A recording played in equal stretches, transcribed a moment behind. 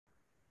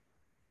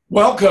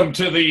Welcome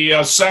to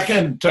the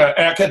second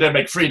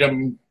Academic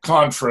Freedom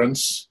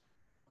Conference,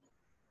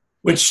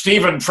 which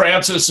Stephen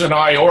Francis and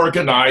I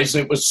organized.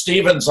 It was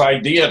Stephen's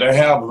idea to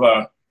have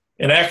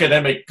an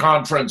academic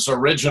conference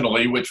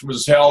originally, which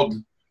was held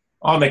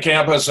on the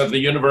campus of the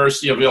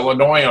University of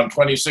Illinois on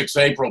 26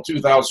 April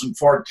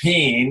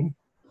 2014,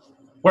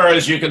 where,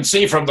 as you can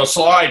see from the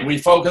slide, we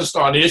focused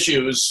on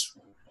issues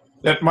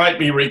that might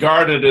be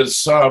regarded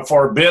as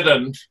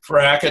forbidden for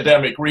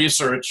academic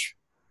research: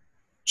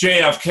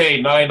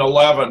 JFK,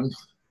 9/11,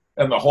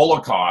 and the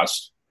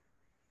Holocaust.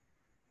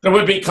 There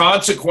would be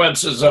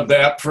consequences of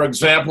that. For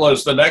example,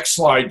 as the next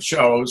slide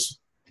shows,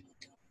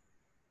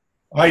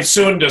 I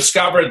soon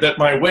discovered that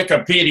my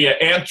Wikipedia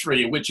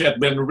entry, which had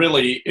been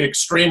really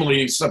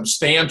extremely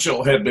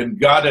substantial, had been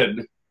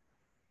gutted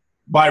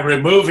by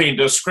removing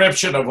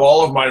description of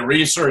all of my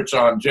research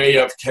on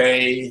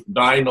JFK,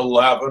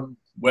 9/11,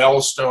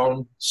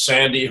 Wellstone,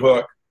 Sandy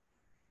Hook,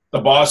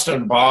 the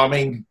Boston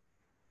bombing,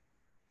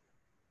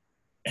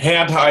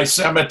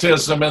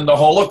 anti-Semitism, and the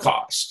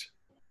Holocaust.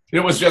 It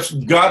was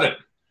just gutted.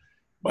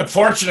 But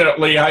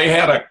fortunately, I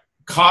had a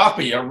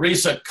copy, a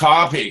recent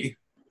copy,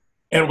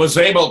 and was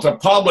able to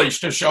publish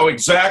to show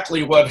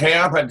exactly what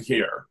happened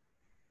here,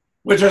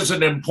 which is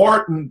an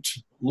important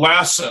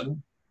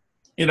lesson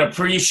in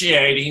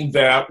appreciating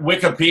that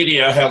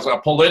Wikipedia has a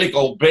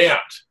political bent.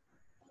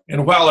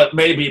 And while it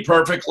may be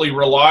perfectly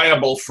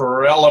reliable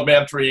for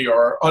elementary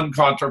or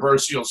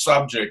uncontroversial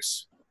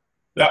subjects,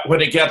 that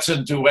when it gets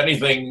into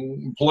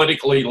anything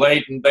politically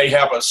laden, they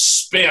have a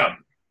spin,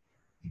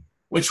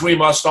 which we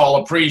must all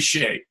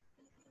appreciate.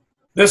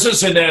 This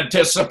is in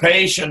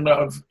anticipation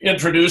of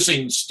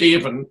introducing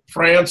Stephen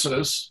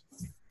Francis,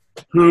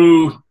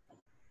 who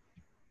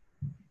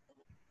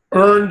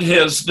earned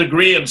his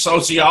degree in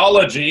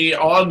sociology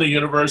on the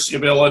University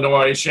of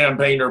Illinois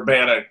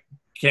Champaign-Urbana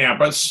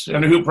campus,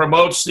 and who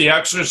promotes the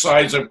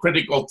exercise of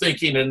critical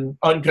thinking and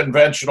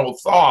unconventional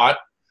thought,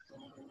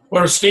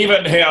 where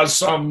Stephen has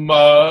some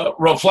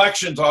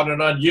reflections on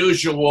an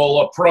unusual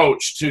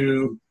approach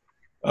to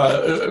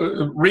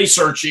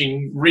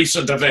researching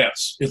recent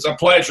events. It's a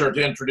pleasure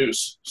to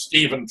introduce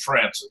Stephen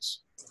Francis.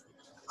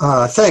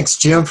 Thanks,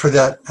 Jim, for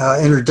that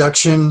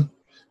introduction.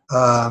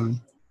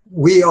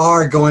 We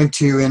are going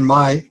to, in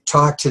my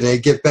talk today,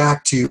 get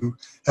back to,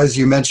 as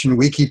you mentioned,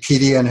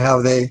 Wikipedia and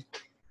how they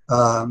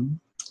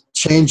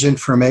change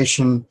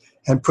information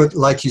and put,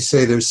 like you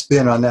say, their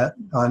spin on that,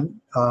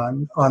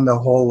 on the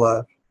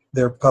whole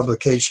their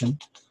publication.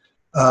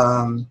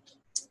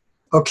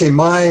 Okay,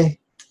 my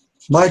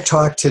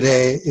talk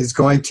today is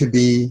going to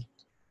be,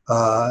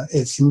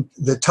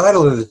 the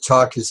title of the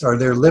talk is, Are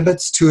There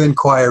Limits to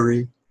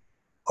Inquiry?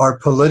 Are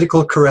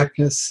Political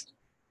Correctness,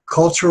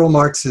 Cultural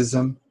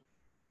Marxism,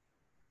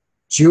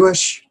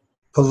 Jewish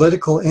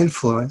Political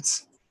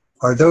Influence,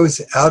 are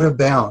those out of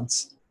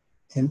bounds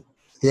in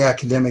the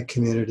academic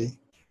community?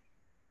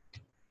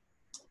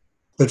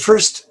 But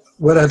first,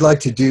 what I'd like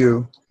to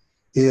do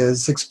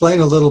is explain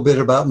a little bit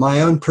about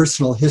my own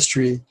personal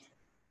history,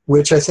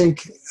 which I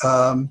think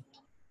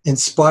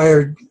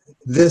inspired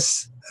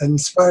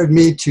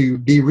me to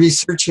be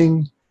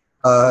researching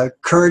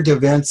current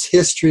events,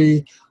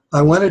 history.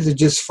 I wanted to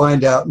just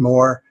find out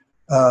more,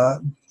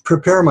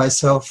 prepare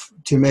myself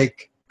to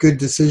make good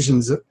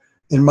decisions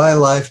in my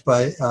life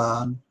by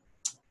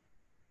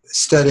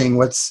studying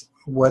what's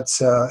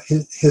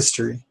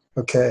history.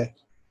 Okay,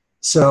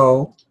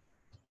 so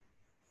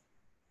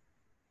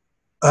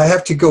I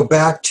have to go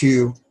back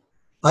to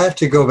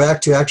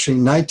actually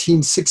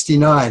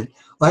 1969.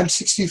 I'm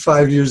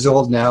 65 years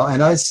old now,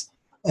 and I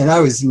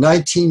was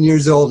 19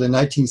 years old in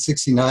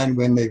 1969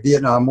 when the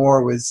Vietnam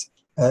War was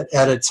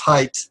at its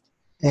height.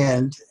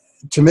 And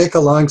to make a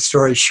long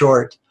story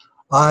short,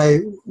 I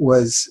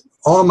was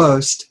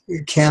almost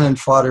cannon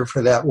fodder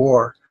for that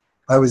war.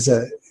 I was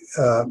a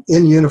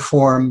in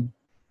uniform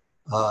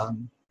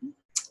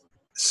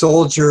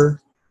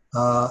soldier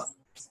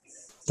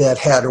that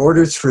had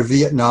orders for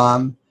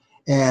Vietnam,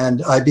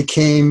 and I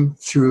became,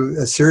 through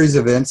a series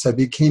of events, I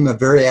became a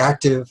very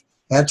active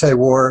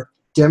anti-war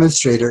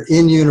demonstrator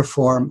in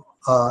uniform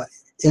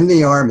in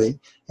the Army,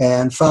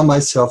 and found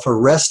myself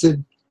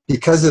arrested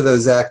because of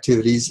those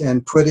activities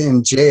and put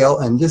in jail.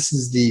 And this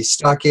is the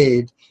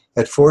stockade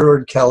at Fort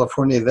Ord,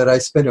 California, that I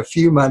spent a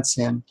few months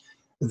in,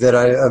 that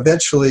I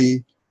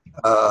eventually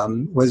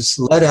was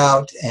let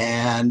out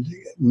and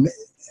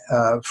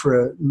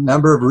for a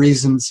number of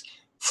reasons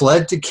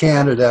fled to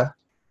Canada,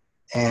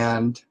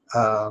 and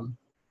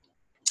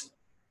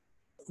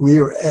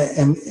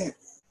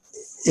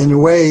in a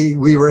way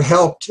we were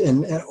helped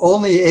and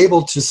only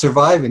able to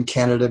survive in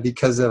Canada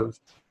because of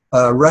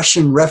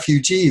Russian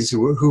refugees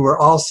who were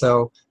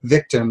also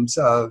victims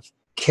of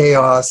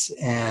chaos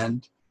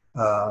and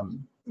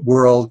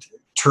world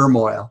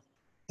turmoil.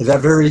 That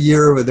very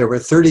year, there were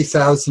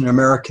 30,000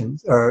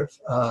 Americans or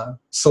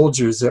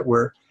soldiers that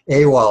were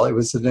AWOL. It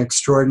was an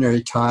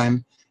extraordinary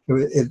time.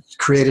 It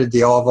created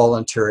the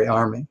all-voluntary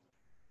army.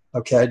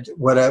 Okay,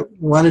 what I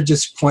want to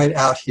just point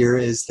out here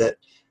is that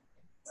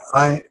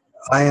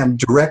I am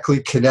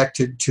directly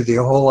connected to the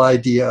whole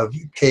idea of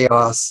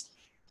chaos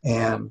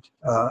and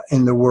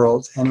in the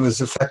world, and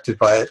was affected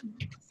by it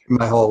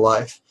my whole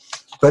life.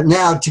 But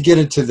now to get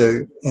into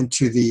the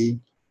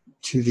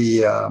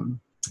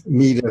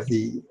meat of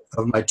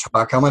my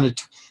talk, I want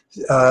to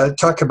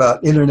talk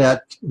about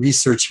internet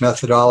research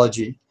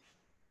methodology.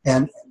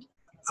 And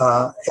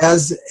I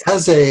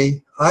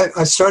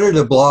started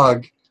a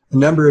blog a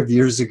number of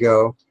years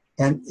ago,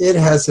 and it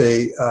has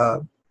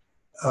a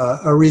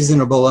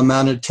reasonable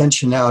amount of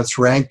attention now. It's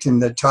ranked in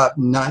the top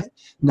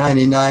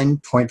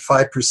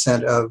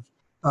 99.5% of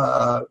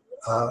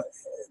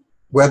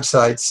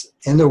websites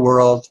in the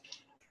world.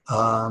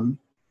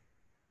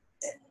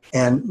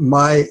 And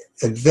my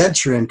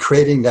adventure in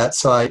creating that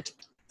site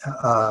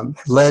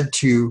led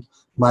to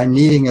my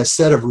needing a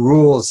set of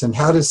rules and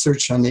how to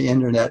search on the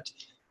internet.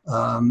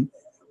 And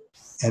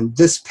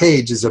this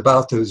page is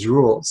about those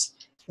rules.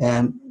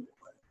 And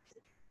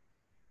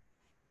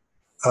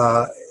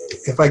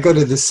if I go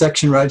to this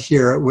section right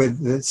here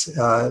with this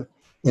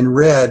in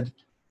red,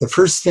 the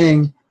first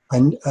thing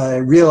I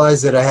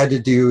realized that I had to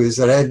do is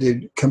that I had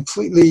to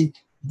completely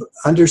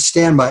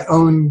understand my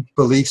own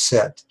belief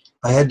set.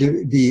 I had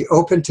to be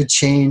open to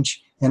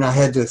change, and I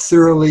had to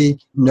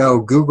thoroughly know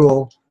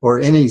Google or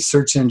any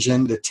search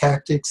engine, the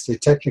tactics, the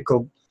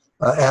technical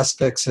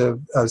aspects of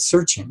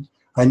searching.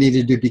 I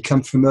needed to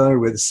become familiar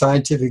with the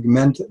scientific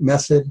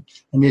method.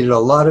 I needed a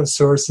lot of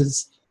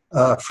sources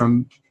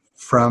from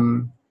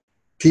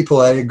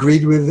people I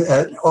agreed with,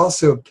 and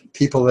also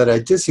people that I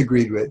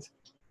disagreed with.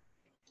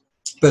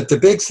 But the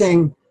big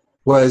thing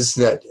was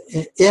that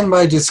in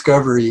my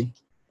discovery,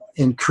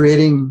 in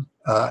creating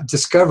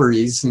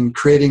discoveries and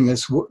creating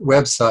this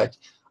website,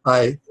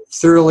 I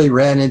thoroughly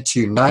ran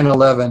into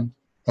 9/11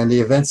 and the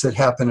events that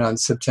happened on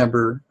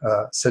September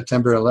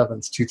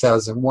 11th,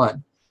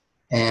 2001.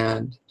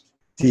 And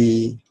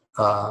the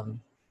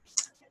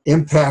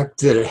impact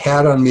that it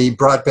had on me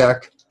brought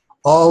back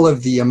all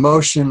of the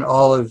emotion,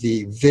 all of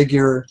the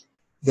vigor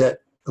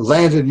that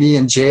landed me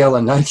in jail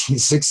in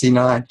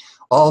 1969.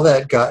 All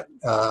that got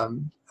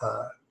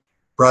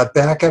brought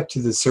back up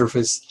to the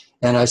surface,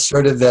 and I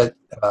started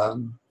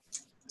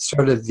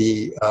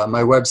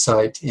my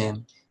website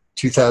in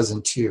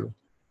 2002.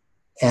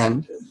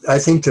 And I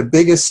think the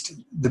biggest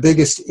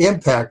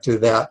impact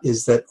of that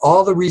is that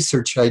all the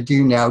research I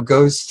do now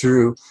goes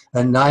through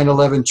a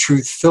 9/11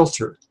 truth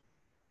filter.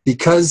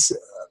 Because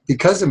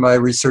of my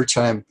research,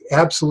 I am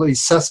absolutely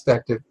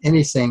suspect of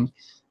anything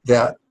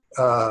that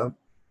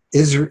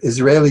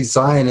Israeli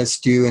Zionists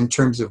do in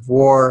terms of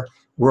war,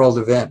 world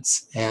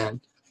events.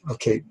 And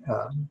okay,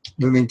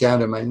 moving down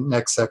to my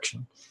next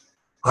section.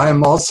 I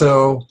am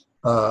also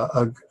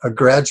a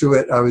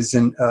graduate. I was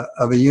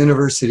of a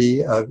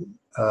university,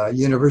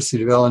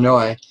 University of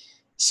Illinois,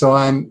 so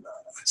I'm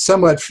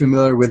somewhat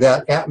familiar with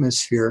that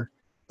atmosphere.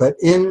 But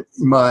in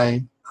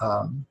my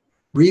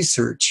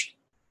research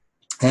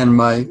and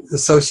my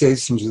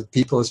associations with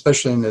people,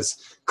 especially in this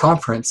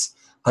conference,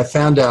 I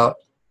found out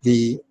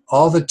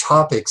all the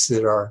topics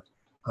that are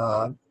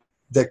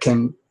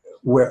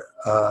where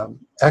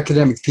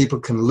academic people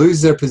can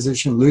lose their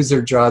position, lose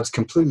their jobs,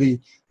 completely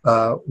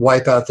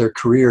wipe out their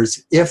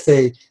careers if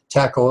they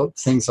tackle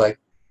things like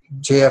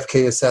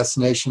JFK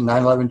assassination,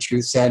 9/11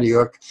 truth, Sandy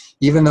Hook,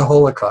 even the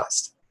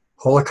Holocaust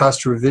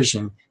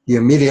revision. You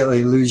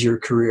immediately lose your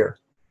career.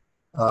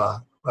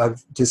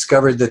 I've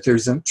discovered that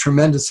there's a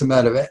tremendous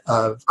amount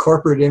of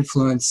corporate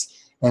influence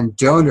and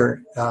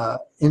donor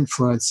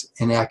influence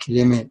in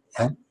academia.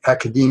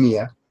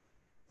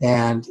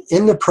 And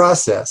in the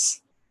process,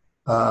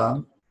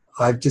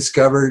 I've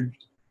discovered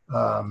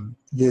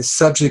the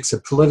subjects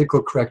of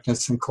political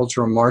correctness and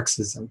cultural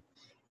Marxism.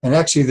 And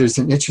actually, there's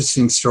an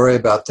interesting story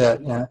about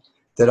that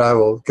that I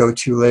will go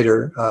to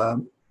later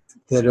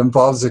that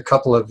involves a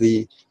couple of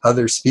the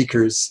other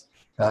speakers.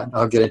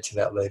 I'll get into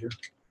that later.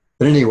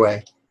 But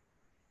anyway,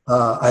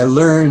 I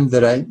learned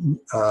that I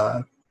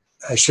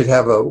should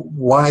have a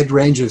wide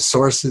range of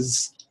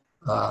sources,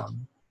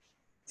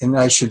 and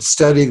I should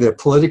study the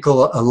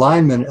political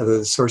alignment of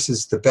the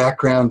sources, the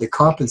background, the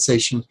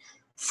compensation,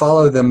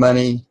 follow the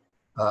money,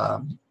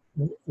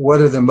 what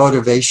are the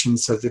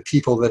motivations of the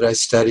people that I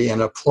study,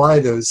 and apply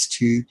those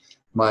to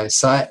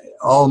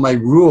all my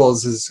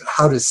rules is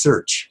how to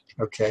search,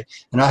 okay?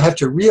 And I have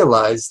to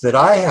realize that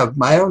I have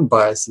my own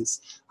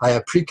biases. I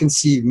have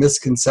preconceived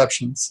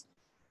misconceptions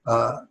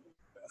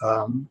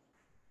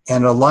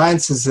and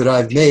alliances that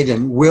I've made,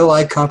 and will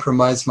I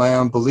compromise my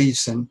own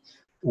beliefs and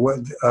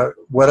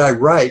what I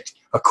write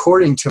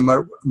according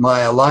to my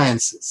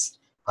alliances?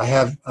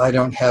 I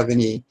don't have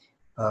any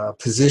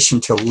position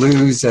to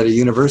lose at a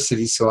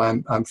university, so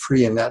I'm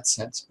free in that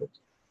sense.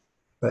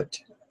 But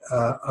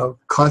a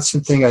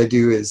constant thing I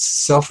do is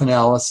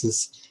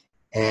self-analysis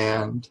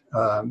and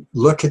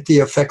look at the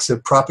effects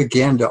of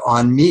propaganda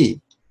on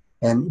me,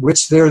 and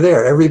which they're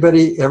there.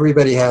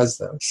 Everybody has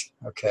those,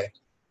 okay?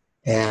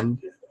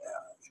 And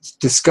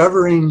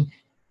discovering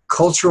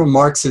cultural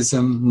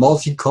Marxism,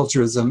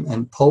 multiculturalism,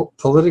 and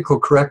political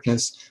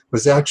correctness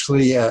was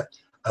actually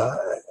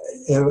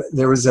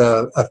there was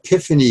a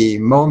epiphany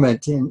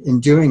moment in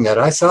doing that.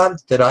 I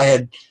thought that I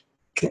had,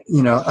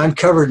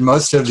 uncovered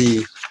most of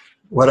the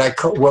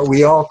what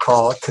we all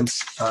call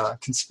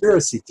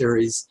conspiracy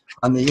theories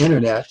on the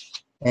internet,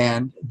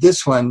 and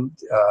this one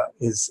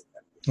is,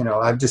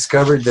 I've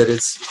discovered that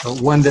it's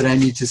one that I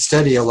need to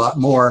study a lot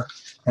more,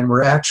 and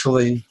we're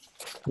actually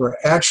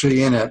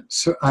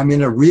I'm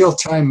in a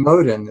real-time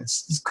mode in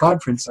this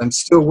conference. I'm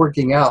still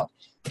working out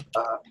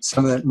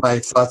some of my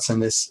thoughts on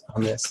this.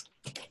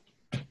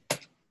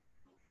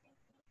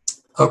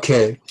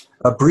 Okay,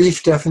 a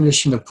brief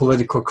definition of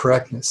political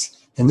correctness.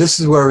 And this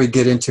is where we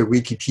get into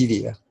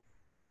Wikipedia.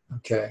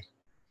 Okay.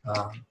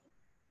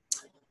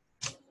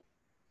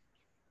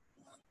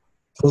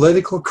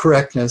 Political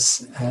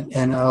correctness,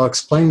 and I'll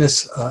explain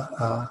this,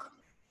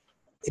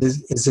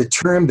 is a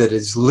term that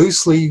is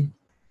loosely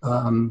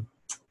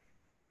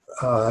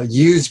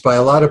used by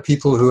a lot of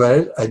people who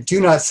I do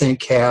not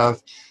think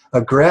have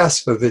a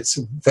grasp of its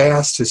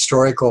vast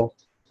historical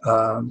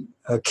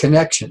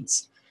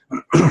connections.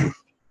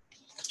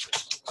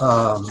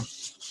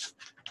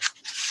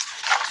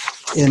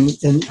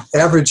 In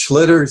average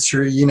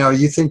literature,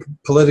 you think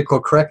political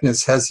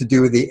correctness has to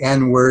do with the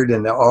N word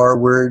and the R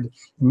word,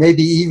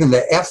 maybe even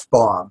the F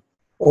bomb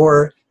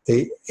or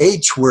the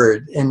H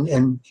word,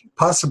 and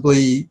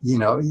possibly,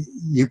 you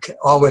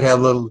all would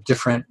have little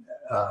different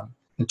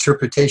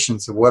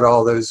interpretations of what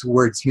all those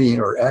words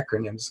mean or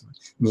acronyms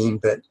mean,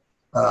 but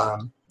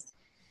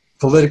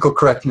political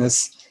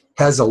correctness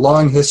has a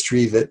long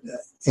history that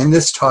in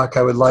this talk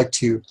I would like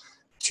to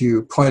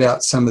point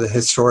out some of the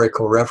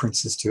historical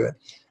references to it.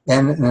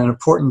 And an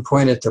important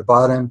point at the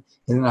bottom,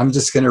 and I'm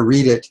just going to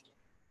read it.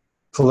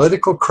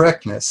 Political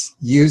correctness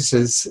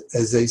uses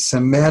as a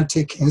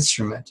semantic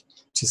instrument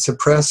to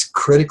suppress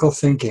critical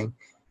thinking,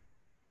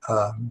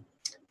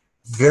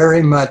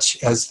 very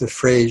much as the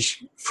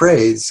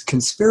phrase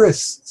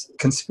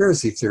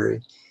conspiracy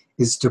theory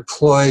is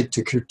deployed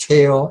to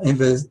curtail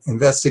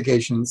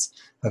investigations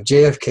of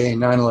JFK,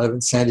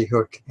 9/11, Sandy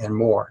Hook, and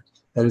more.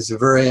 That is a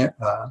very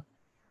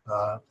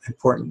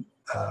important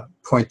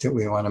point that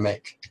we want to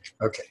make.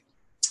 Okay.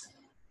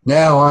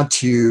 Now on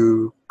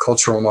to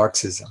cultural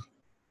Marxism.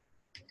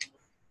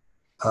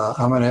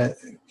 I'm going to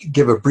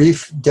give a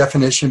brief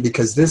definition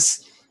because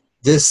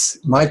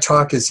my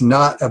talk is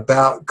not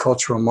about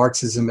cultural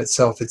Marxism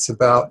itself. It's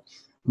about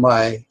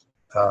my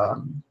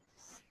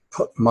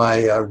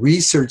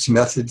research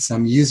methods.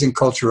 I'm using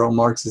cultural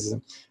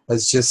Marxism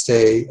as just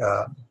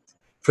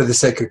for the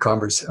sake of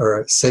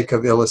sake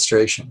of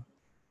illustration.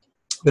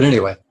 But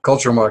anyway,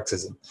 cultural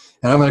Marxism,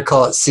 and I'm going to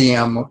call it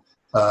CM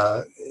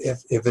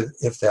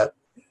if that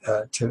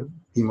to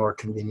be more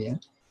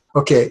convenient.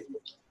 Okay,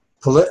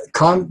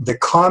 the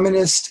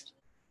communist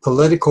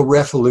political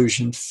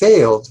revolution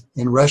failed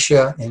in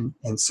Russia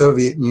and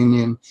Soviet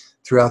Union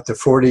throughout the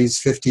 40s,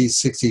 50s,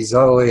 60s,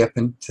 all the way up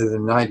into the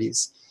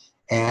 90s,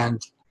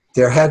 and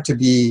there had to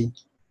be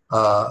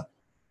the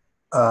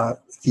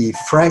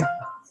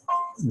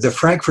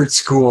Frankfurt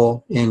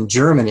School in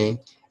Germany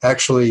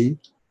actually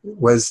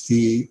was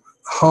the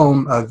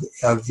home of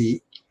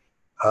the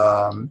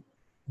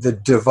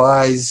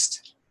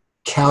devised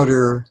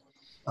counter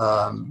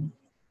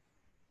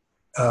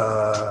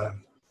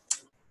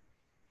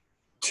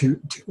to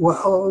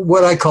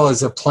what I call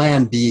as a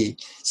plan B.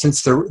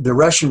 Since the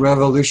Russian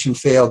Revolution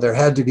failed, there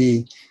had to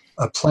be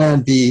a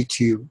plan B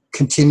to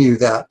continue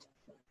that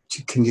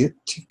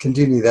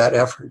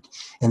effort.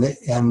 And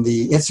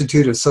the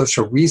Institute of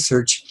Social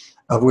Research,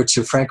 of which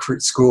the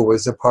Frankfurt School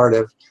was a part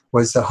of,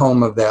 was the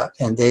home of that.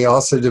 And they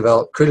also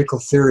developed critical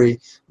theory,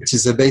 which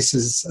is the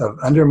basis of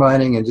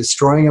undermining and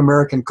destroying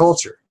American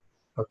culture.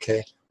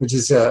 Okay, which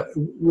is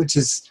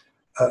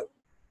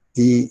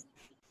the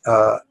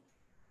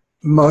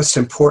most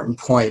important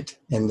point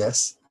in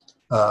this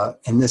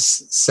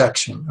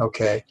section.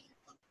 Okay,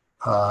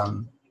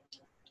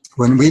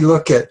 when we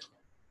look at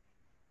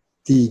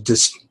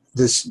this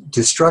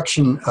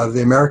destruction of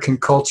the American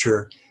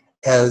culture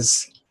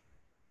as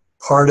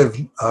part of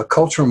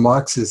cultural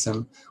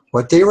Marxism,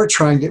 what they are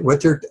trying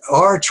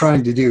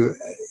to do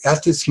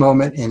at this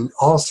moment in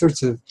all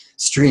sorts of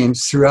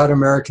streams throughout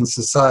American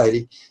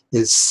society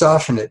is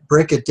soften it,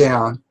 break it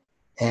down,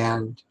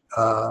 and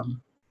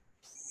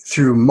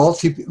through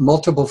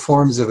multiple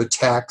forms of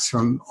attacks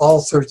from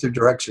all sorts of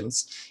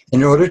directions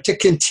in order to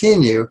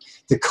continue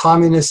the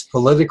communist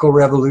political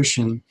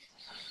revolution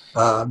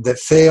that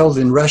failed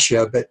in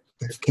Russia, but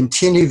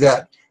continue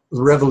that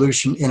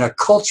revolution in a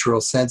cultural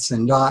sense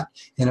and not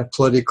in a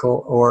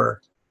political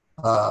or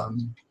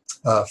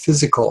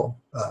physical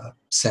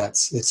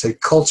sense. It's a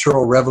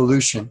cultural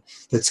revolution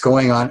that's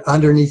going on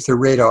underneath the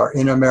radar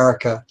in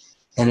America,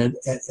 and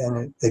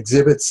it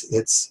exhibits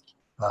its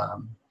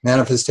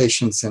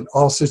manifestations in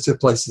all sorts of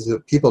places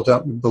that people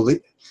don't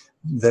believe,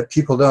 that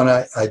people don't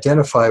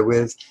identify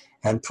with,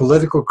 and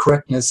political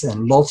correctness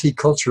and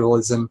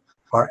multiculturalism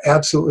are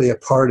absolutely a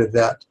part of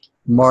that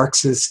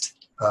Marxist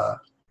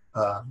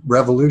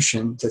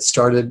revolution that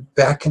started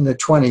back in the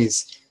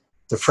 20s.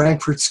 The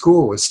Frankfurt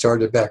School was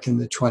started back in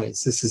the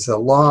 20s. This is a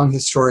long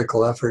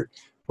historical effort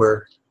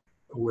where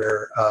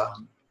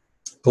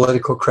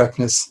political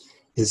correctness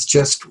is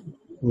just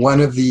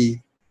one of the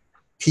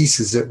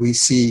pieces that we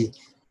see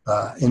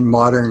in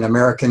modern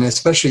America, and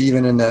especially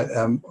even in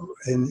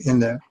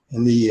the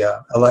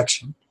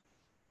election.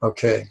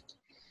 Okay.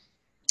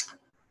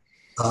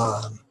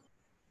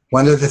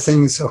 One of the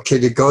things, okay,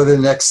 to go to the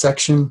next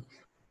section,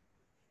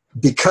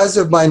 because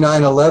of my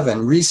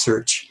 9/11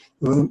 research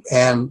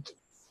and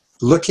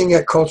looking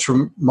at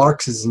cultural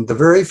Marxism, the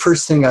very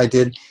first thing I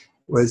did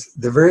was,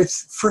 the very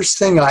first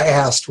thing I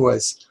asked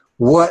was,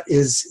 what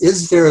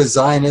is there a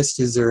Zionist,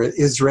 is there an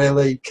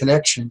Israeli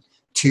connection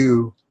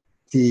to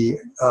the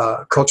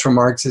cultural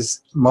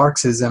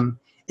Marxism,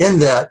 in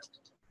that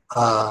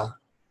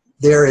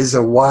there is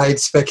a wide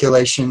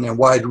speculation and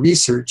wide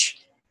research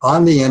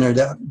on the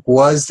internet.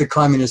 Was the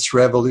communist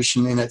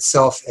revolution in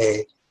itself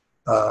a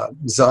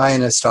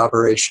Zionist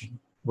operation?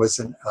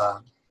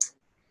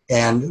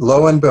 And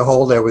lo and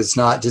behold, I was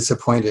not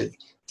disappointed.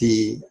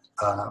 The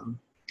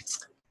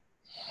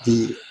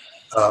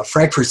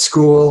Frankfurt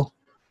School,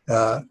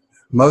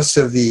 most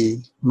of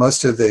the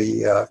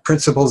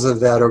principles of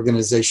that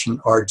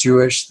organization are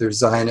Jewish. They're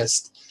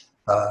Zionist.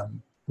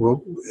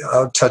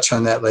 I'll touch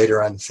on that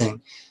later on the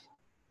thing.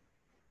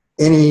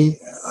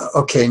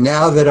 Okay,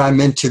 now that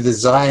I'm into the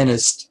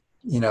Zionist,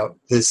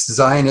 this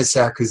Zionist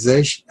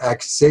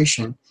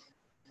accusation,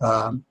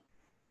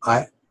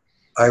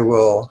 I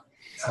will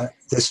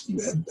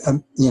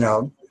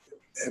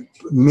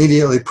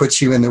immediately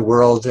put you in the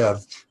world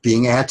of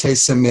being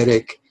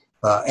anti-Semitic,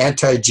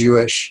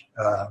 anti-Jewish,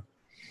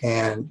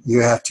 and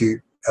you have to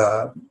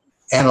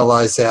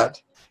analyze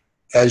that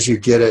as you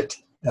get it.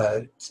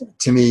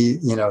 To me,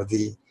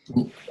 the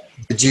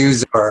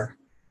Jews are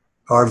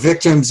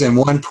victims in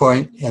one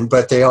point,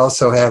 but they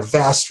also have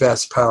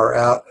vast power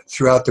out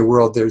throughout the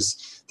world.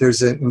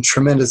 There's a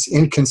tremendous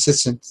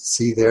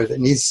inconsistency there that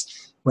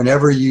needs,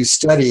 whenever you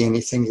study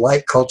anything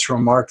like cultural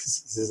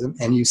Marxism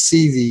and you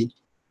see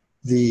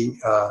the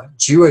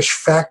Jewish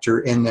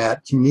factor in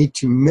that, you need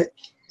to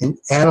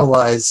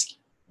analyze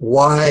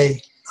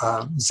why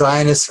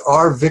Zionists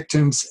are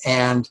victims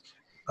and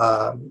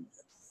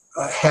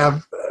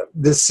have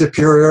this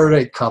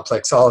superiority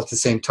complex all at the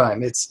same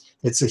time.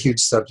 It's a huge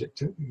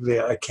subject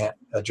that I can't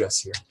address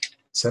here.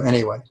 So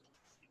anyway,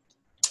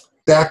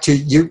 back to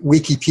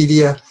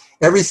Wikipedia.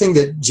 Everything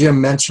that Jim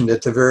mentioned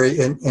at the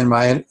in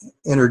my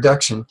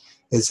introduction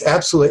is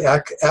absolutely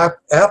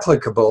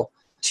applicable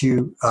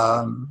to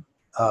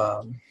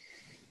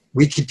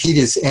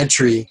Wikipedia's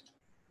entry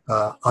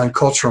on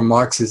cultural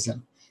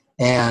Marxism.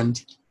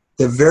 And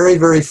the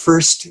very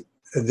first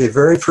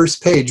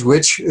page,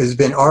 which has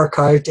been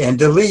archived and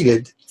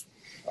deleted,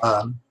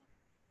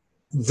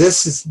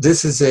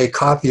 this is a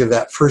copy of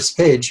that first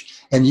page,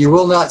 and you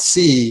will not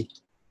see,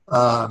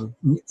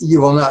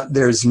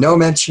 there's no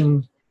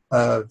mention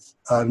of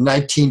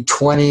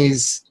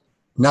 1920s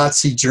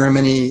Nazi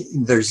Germany.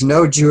 There's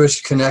no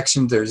Jewish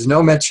connection. There's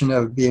no mention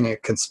of being a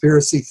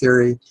conspiracy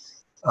theory.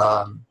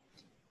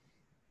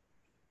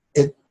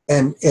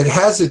 It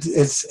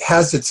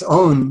has its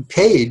own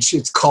page.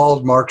 It's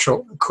called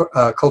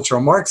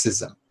Cultural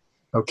Marxism.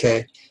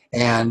 Okay,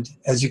 and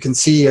as you can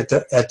see at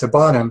the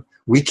bottom,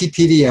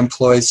 Wikipedia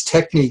employs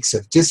techniques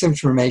of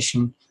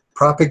disinformation,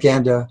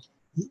 propaganda.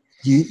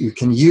 You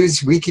can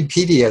use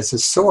Wikipedia as a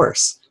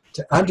source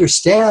to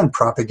understand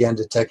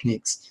propaganda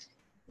techniques.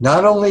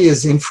 Not only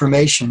as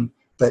information,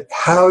 but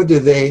how do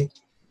they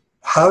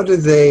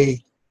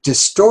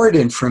distort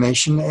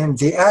information, and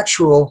the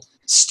actual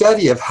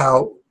study of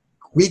how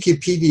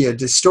Wikipedia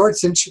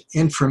distorts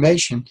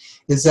information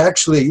is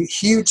actually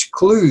huge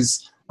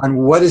clues on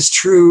what is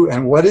true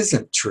and what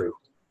isn't true,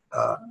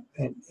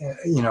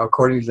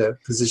 according to the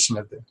position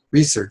of the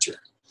researcher.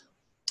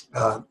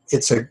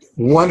 It's a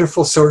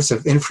wonderful source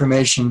of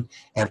information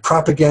and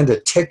propaganda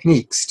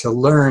techniques to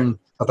learn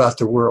about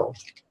the world.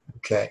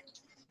 Okay.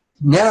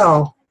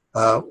 Now,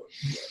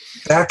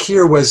 back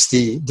here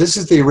this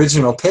is the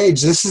original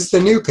page. This is the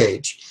new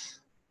page.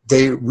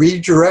 They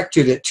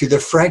redirected it to the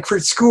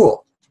Frankfurt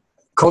School.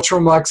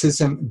 Cultural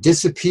Marxism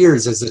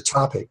disappears as a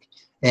topic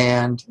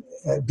and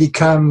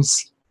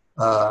becomes,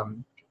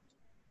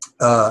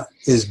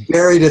 is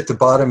buried at the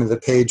bottom of the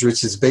page,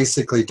 which is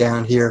basically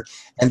down here.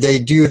 And they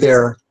do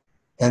their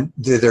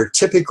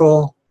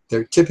typical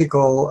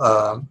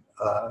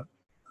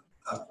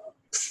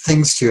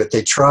things to it.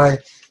 They try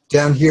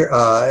down here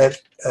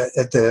at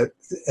the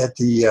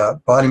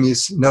bottom. You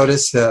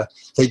notice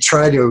they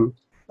try to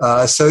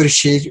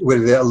associate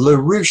with the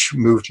LaRouche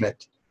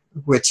movement,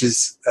 which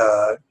is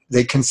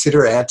they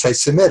consider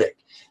anti-Semitic.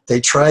 They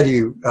try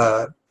to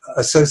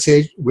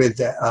associate with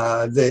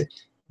the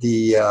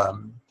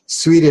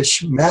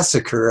Swedish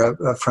massacre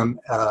from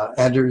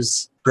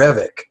Anders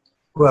Breivik,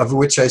 of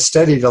which I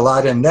studied a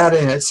lot, and that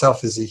in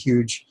itself is a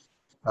huge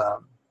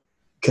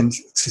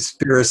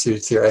conspiracy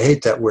theory. I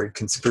hate that word,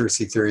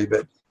 conspiracy theory,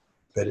 but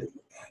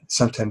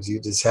sometimes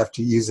you just have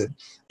to use it.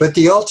 But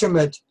the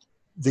ultimate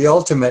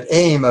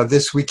aim of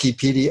this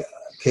Wikipedia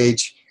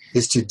page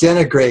is to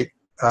denigrate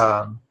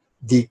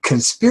the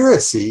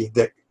conspiracy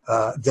that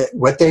that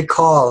what they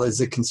call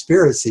is a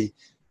conspiracy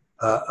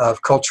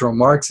of cultural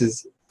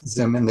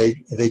Marxism, and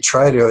they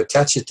try to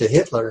attach it to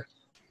Hitler.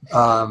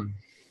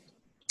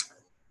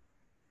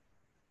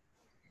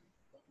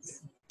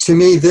 To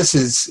me, this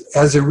is,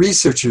 as a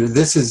researcher,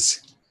 this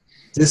is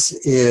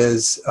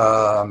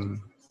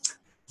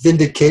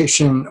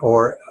vindication,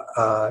 or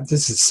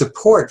this is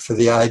support for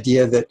the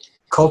idea that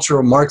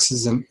cultural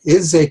Marxism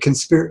is a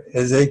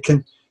conspiracy.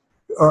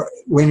 Or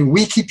when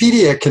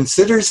Wikipedia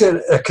considers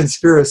it a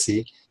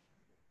conspiracy,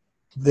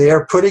 they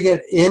are putting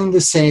it in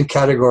the same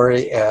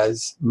category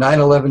as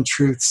 9/11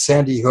 truth,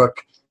 Sandy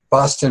Hook,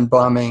 Boston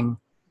bombing,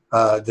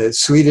 the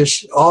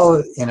Swedish,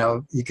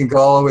 you can go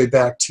all the way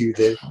back to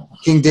the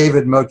King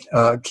David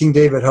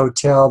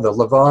Hotel, the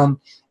Lavon,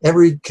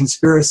 every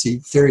conspiracy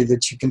theory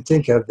that you can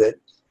think of that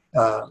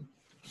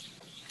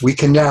we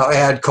can now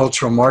add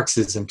cultural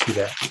Marxism to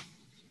that.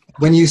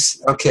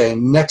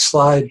 Next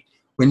slide.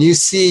 When you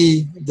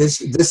see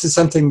this is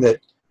something that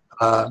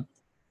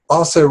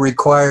also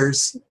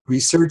requires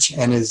research,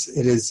 and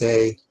it is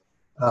a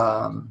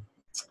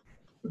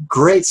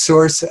great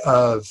source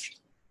of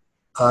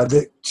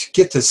to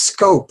get the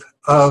scope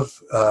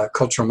of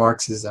cultural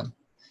Marxism,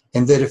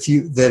 and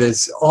that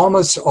is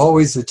almost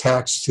always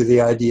attached to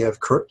the idea of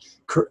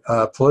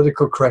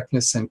political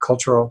correctness and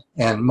cultural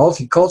and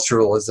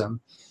multiculturalism,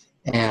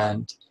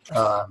 and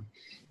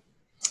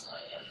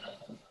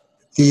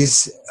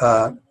these.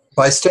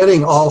 By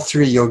studying all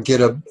three, you'll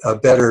get a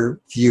better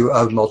view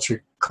of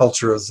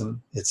multiculturalism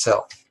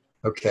itself.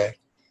 Okay,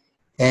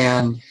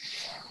 and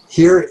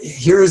here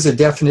is a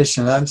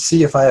definition. I'm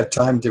see if I have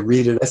time to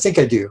read it. I think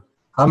I do.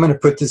 I'm going to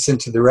put this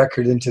into the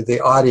record, into the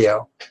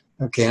audio.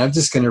 Okay, and I'm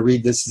just going to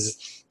read this. Is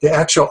the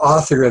actual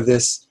author of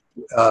this.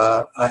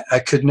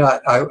 I could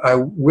not. I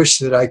wish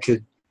that I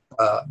could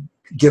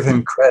give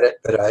him credit,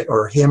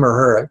 or him or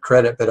her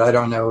credit, but I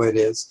don't know who it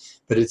is.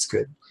 But it's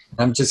good.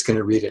 I'm just going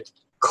to read it.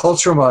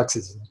 Cultural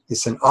Marxism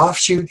is an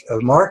offshoot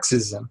of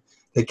Marxism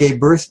that gave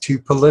birth to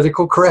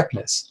political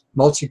correctness,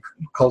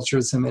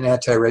 multiculturalism, and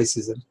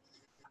anti-racism.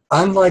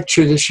 Unlike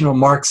traditional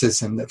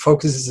Marxism that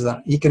focuses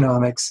on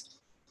economics,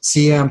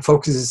 CM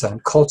focuses on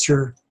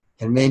culture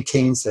and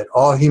maintains that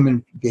all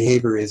human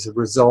behavior is a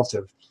result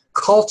of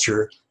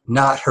culture,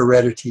 not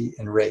heredity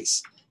and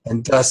race,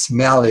 and thus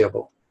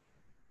malleable.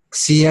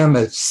 CM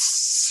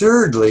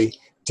absurdly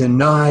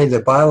deny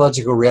the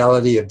biological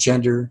reality of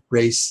gender,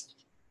 race,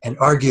 and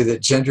argue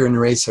that gender and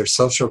race are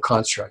social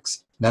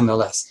constructs,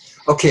 nonetheless.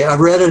 Okay, I've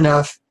read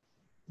enough.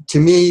 To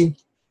me,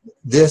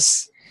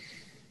 this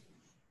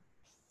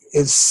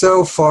is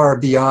so far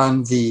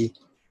beyond the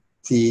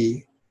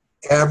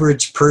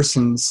average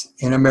persons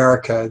in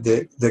America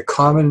that the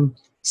common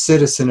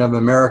citizen of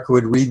America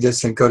would read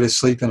this and go to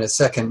sleep in a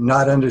second,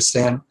 not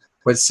understand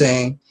what's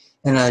saying.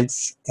 And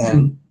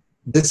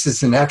this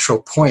is an actual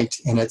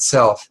point in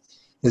itself.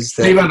 Is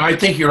that Stephen, I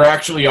think you're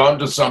actually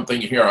onto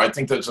something here. I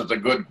think this is a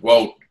good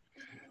quote.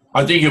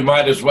 I think you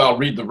might as well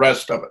read the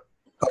rest of it.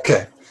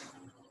 Okay.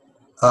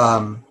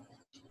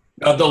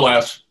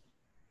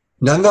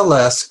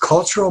 Nonetheless,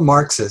 cultural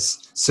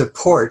Marxists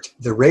support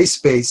the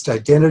race-based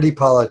identity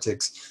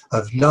politics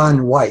of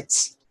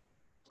non-whites.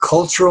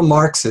 Cultural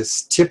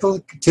Marxists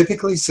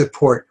typically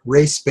support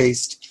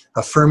race-based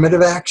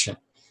affirmative action.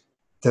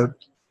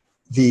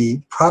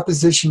 The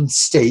proposition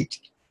state,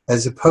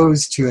 as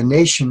opposed to a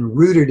nation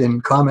rooted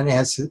in common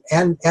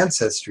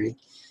ancestry,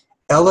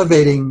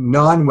 elevating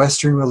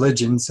non-Western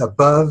religions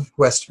above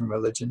Western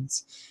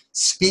religions,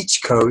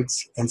 speech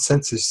codes and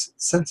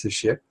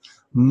censorship,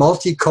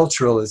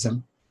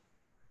 multiculturalism,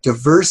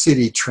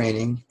 diversity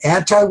training,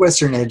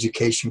 anti-Western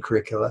education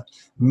curricula,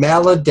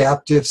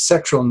 maladaptive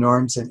sexual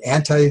norms, and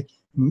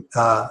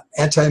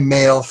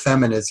anti-male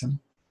feminism,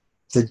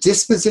 the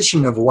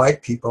disposition of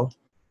white people,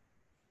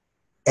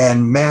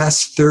 and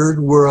mass third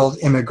world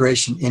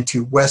immigration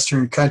into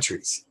Western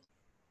countries.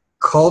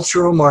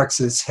 Cultural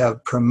Marxists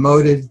have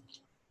promoted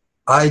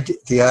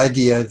the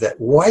idea that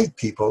white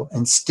people,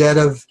 instead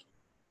of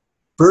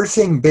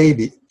birthing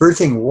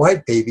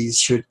white babies,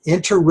 should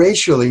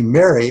interracially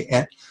marry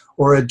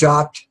or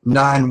adopt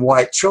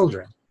non-white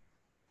children.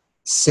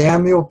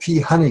 Samuel P.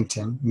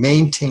 Huntington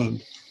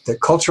maintained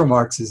that cultural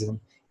Marxism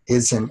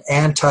is an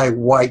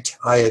anti-white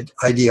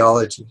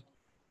ideology.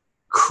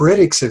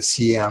 Critics of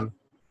CM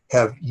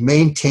have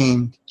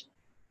maintained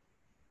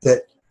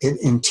that it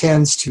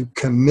intends to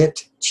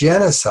commit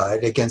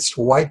genocide against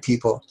white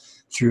people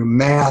through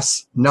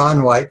mass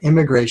non-white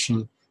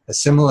immigration,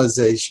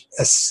 assimilation,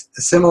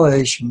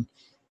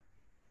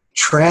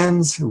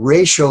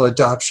 transracial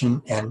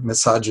adoption, and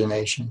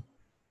miscegenation.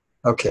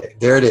 Okay,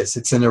 there it is.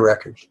 It's in the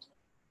record.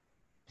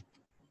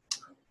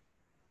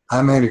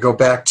 I'm going to go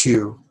back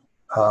to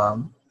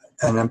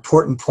an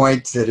important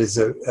point that is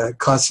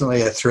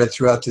constantly a thread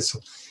throughout this.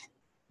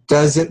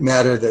 Does it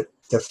matter that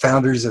the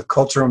founders of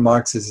cultural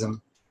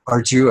Marxism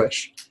are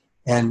Jewish?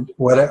 And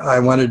what I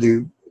wanted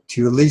to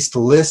at least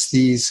list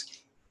these.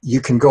 You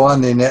can go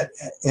on the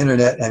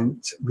internet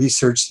and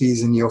research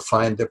these, and you'll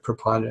find the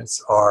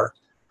proponents are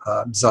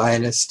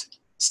Zionist,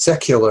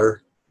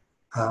 secular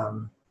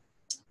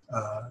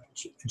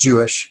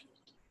Jewish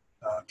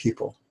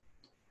people.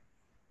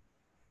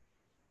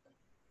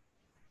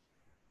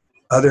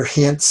 Other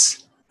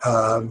hints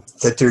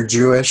that they're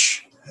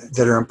Jewish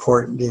that are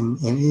important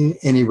in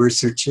any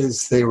research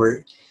is they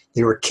were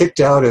kicked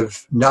out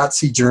of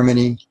Nazi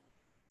Germany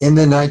in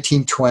the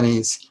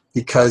 1920s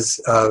because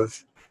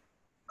of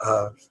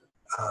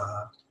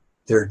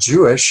they're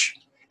Jewish,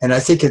 and I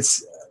think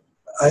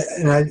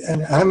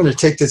I'm going to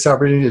take this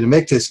opportunity to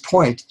make this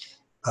point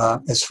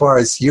as far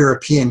as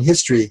European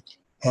history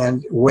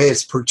and the way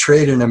it's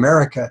portrayed in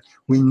America.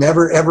 We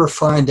never ever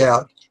find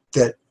out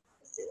that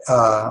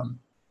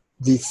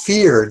the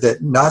fear that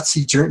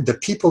the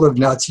people of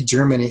Nazi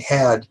Germany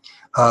had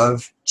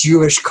of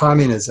Jewish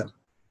communism.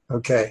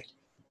 Okay,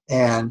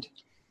 and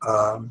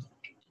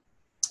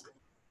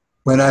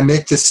when I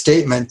make this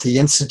statement, the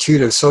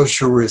Institute of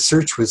Social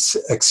Research was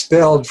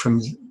expelled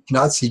from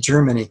Nazi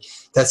Germany.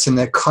 That's in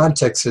the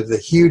context of the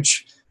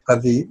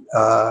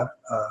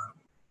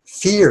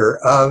fear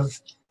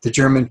of the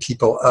German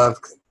people of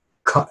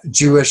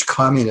Jewish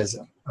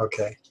communism.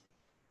 Okay,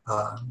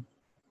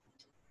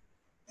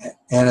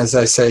 and as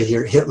I say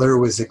here, Hitler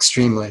was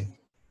extremely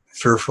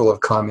fearful of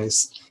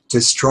communists,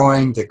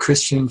 destroying the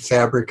Christian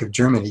fabric of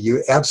Germany.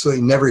 You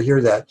absolutely never hear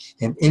that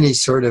in any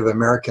sort of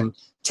American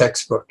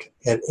textbook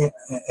at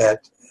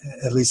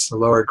least the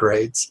lower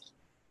grades.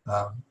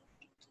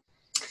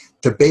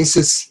 The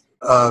basis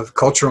of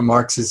cultural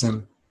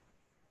Marxism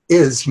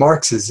is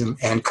Marxism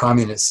and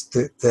communists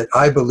that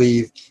I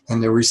believe,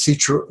 and the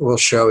research will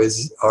show,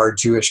 are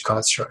Jewish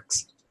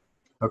constructs.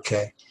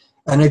 Okay,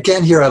 and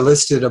again here I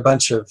listed a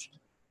bunch of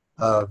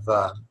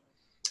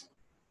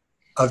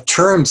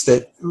terms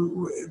that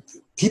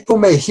people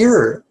may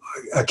hear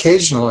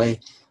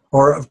occasionally,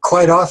 or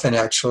quite often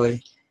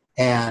actually,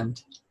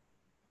 and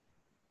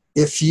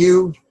if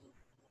you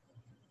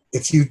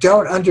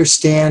don't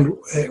understand,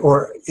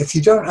 or if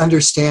you don't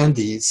understand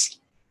these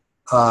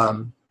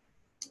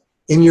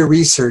in your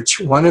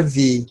research, one of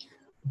the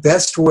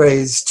best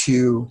ways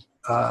to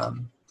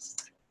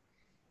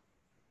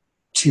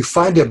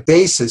find a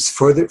basis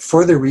for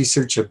the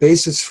research, a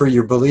basis for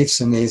your beliefs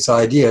in these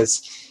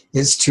ideas,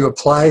 is to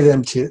apply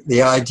them to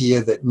the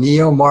idea that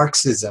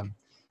neo-Marxism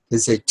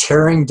is a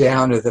tearing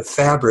down of the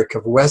fabric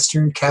of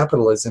Western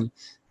capitalism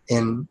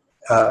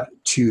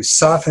to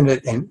soften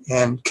it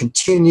and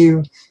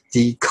continue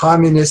the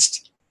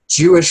communist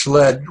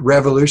Jewish-led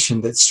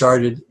revolution that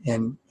started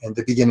in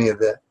the beginning of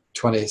the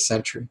 20th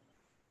century.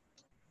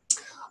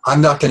 I'm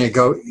not going to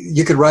go,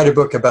 you could write a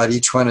book about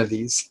each one of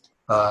these.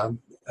 I'm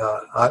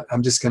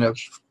just going to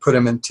put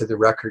them into the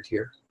record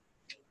here.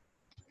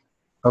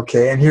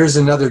 Okay, and here's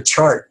another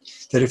chart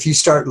that if you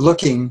start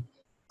looking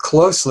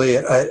closely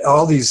at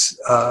all these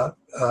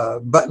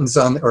buttons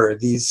on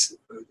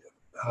the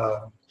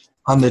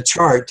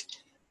chart,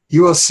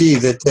 you will see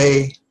that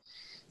they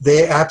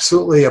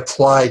absolutely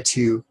apply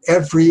to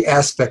every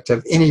aspect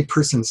of any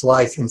person's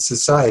life in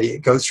society.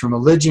 It goes from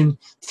religion,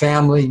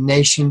 family,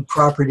 nation,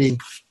 property,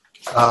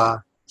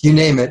 you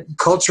name it.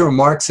 Cultural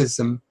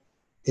Marxism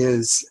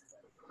is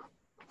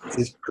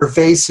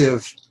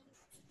pervasive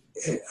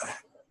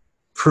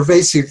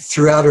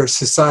throughout our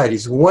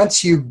societies.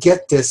 Once you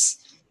get this,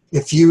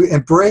 if you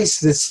embrace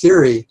this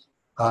theory,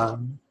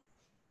 it'll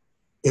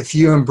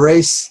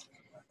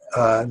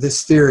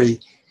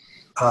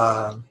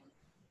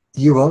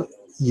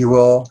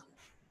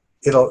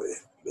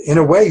in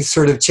a way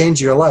sort of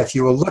change your life.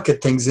 You will look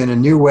at things in a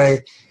new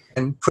way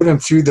and put them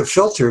through the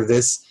filter of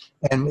this,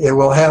 and it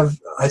will have,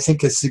 I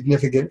think, a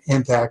significant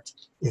impact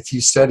if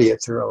you study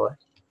it thoroughly.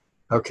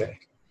 Okay.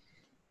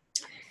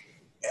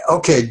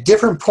 Okay,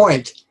 different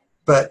point,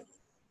 but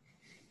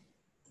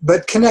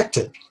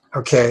connected.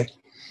 Okay.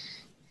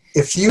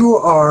 If you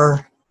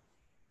are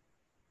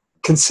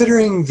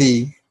considering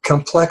the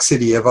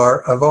complexity of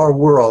our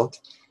world,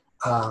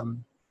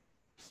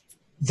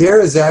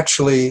 there is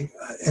actually,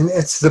 and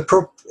it's a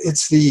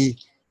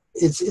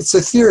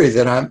theory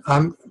that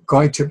I'm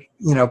going to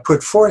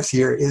put forth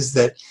here, is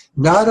that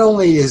not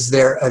only is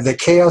there the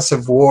chaos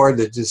of war,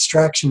 the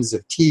distractions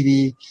of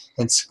TV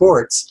and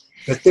sports,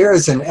 but there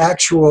is an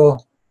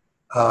actual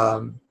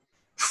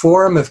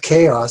form of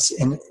chaos,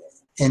 and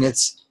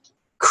it's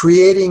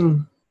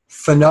creating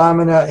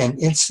phenomena and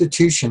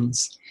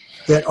institutions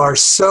that are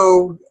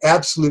so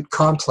absolute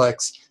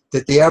complex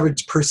that the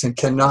average person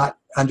cannot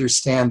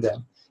understand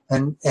them.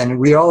 And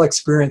we all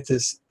experienced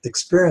this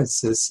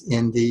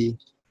in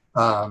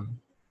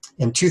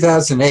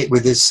 2008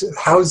 with this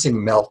housing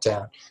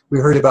meltdown. We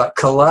heard about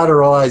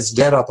collateralized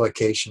debt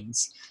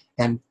obligations,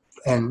 and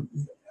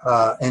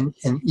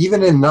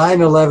even in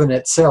 9/11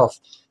 itself,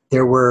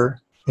 there were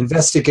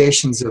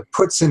investigations of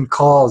puts and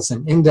calls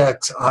and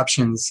index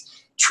options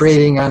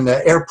trading on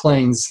the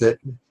airplanes that,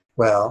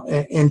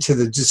 into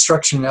the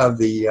destruction of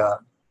the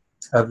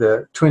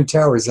Twin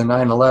Towers in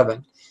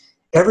 9/11.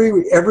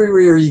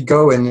 Everywhere you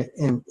go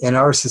in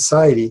our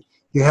society,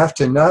 you have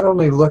to not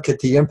only look at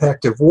the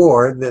impact of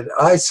war that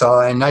I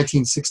saw in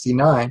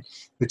 1969,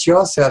 but you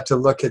also have to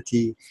look at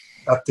the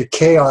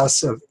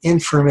chaos of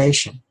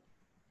information.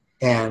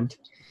 And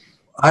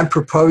I'm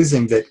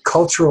proposing that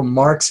cultural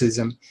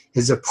Marxism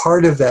is a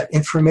part of that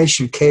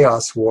information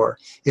chaos war.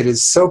 It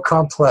is so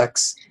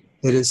complex,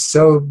 it is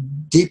so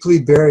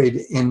deeply buried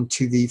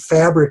into the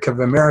fabric of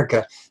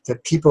America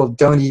that people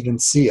don't even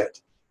see it.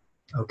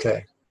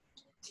 Okay.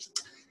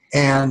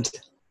 And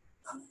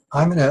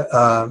I'm going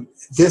to,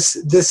 this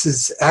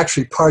is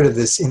actually part of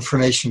this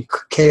information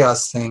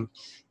chaos thing.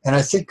 And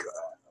I think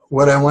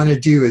what I want to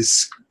do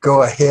is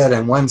go ahead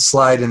on one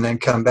slide and then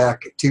come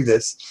back to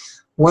this.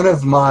 One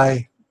of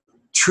my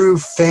true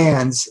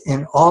fans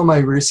in all my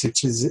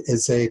research is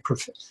the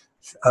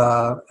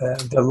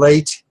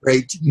late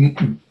great.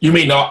 You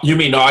mean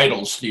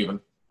Idle, Stephen?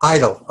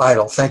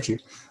 Idle. Thank you,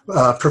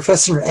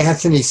 Professor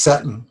Anthony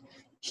Sutton.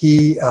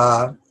 He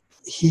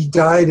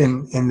died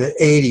in the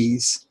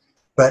 80s,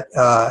 but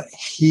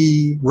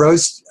he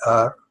was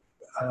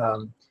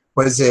on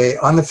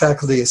the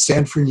faculty at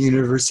Stanford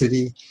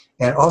University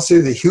and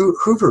also the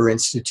Hoover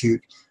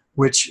Institute,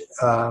 which.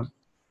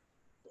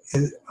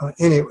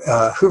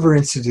 Hoover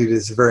Institute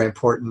is a very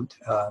important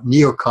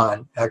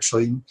neocon,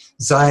 actually,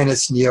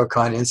 Zionist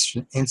neocon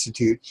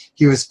institute.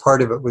 He was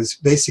part of it, was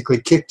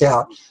basically kicked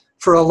out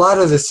for a lot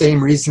of the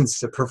same reasons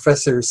that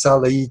Professor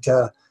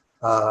Salaita,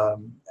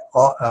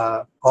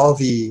 all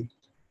the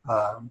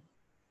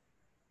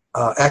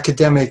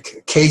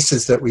academic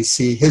cases that we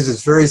see. His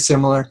is very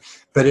similar,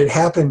 but it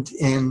happened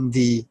in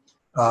the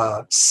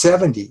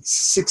 60s,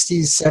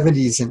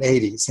 70s, and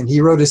 80s. And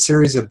he wrote a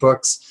series of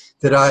books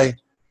that I've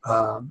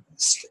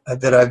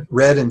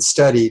read and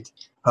studied,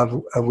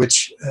 of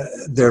which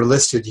they're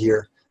listed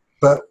here.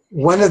 But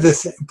one of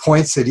the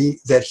points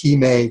that he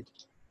made,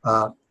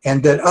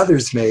 and that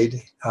others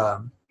made,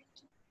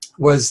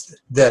 was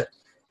that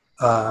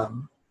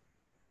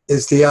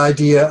is the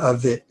idea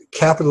of that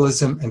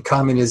capitalism and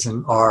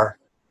communism are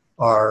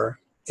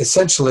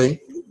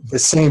essentially the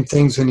same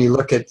things when you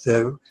look at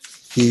the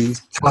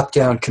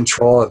top-down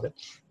control of it.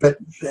 But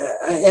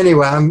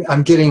anyway,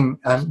 I'm getting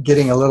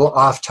a little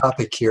off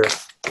topic here.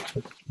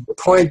 The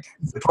point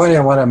I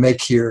want to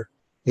make here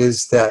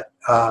is that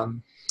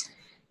I'm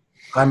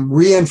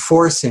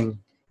reinforcing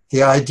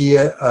the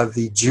idea of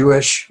the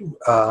Jewish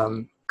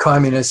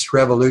communist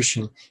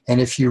revolution, and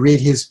if you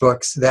read his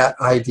books, that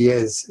idea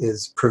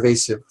is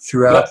pervasive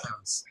throughout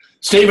those.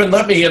 Stephen,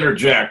 let me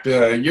interject.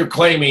 You're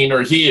claiming,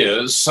 or he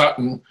is,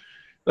 Sutton,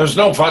 there's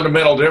no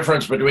fundamental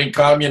difference between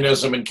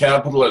communism and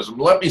capitalism.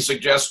 Let me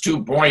suggest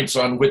 2 points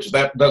on which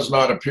that does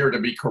not appear to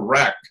be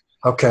correct.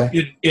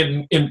 Okay.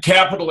 In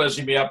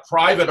capitalism, you have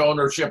private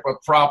ownership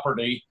of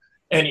property,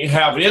 and you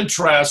have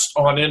interest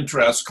on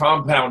interest,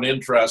 compound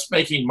interest,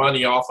 making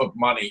money off of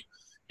money.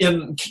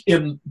 In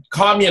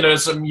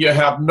communism, you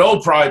have no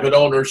private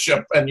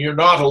ownership, and you're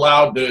not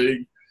allowed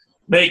to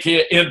make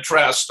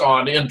interest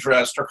on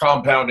interest or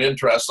compound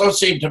interest. Those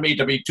seem to me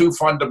to be 2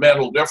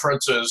 fundamental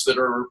differences that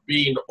are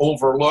being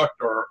overlooked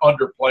or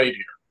underplayed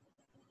here.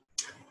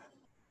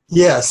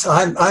 Yes,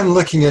 I'm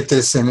looking at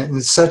this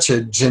in such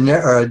a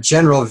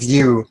general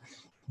view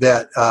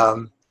that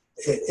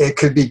it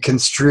could be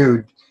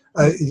construed.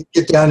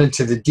 Get down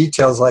into the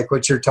details like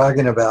what you're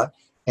talking about,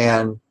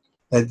 and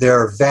there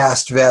are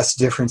vast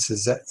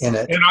differences in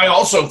it. And I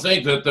also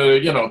think that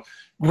the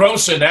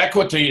gross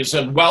inequities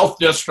and wealth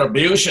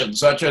distribution,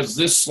 such as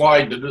this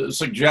slide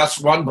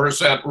suggests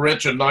 1%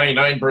 rich and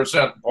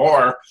 99%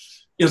 poor,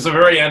 is the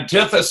very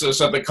antithesis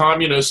of the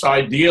communist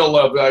ideal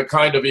of a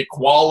kind of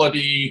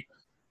equality,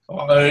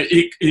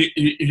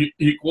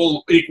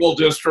 equal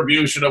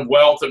distribution of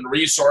wealth and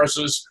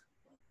resources.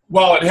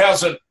 While it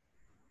hasn't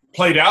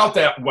played out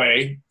that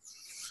way,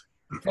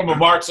 from a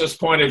Marxist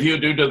point of view,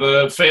 due to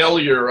the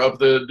failure of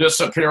the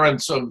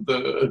disappearance of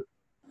the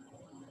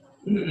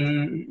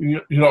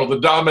the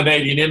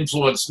dominating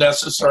influence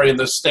necessary in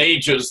the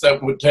stages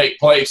that would take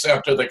place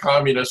after the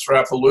communist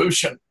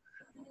revolution.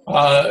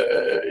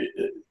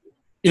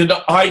 In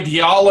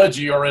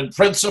ideology or in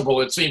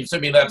principle, it seems to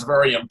me that's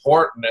very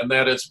important, and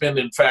that it's been,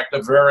 in fact,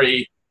 a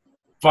very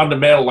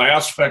fundamental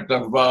aspect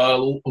of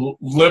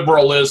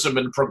liberalism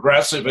and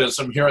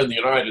progressivism here in the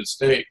United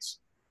States.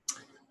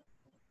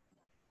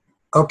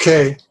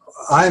 Okay,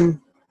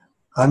 I'm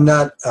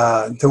not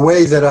the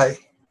way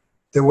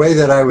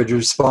that I would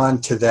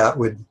respond to that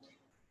would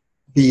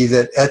be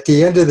that at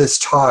the end of this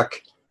talk,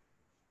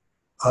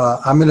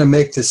 I'm going to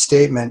make the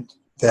statement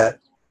that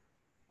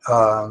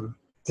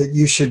that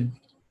you should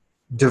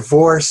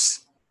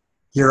divorce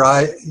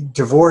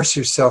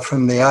yourself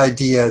from the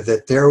idea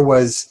that there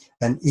was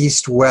an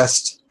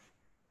East-West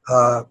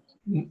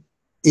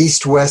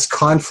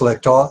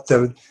conflict, all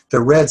the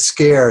Red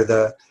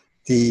Scare,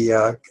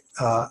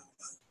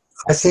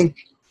 I think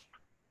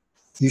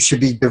you should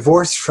be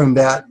divorced from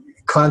that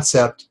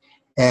concept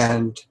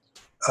and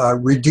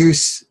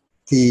reduce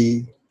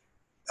the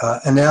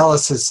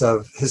analysis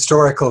of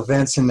historical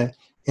events in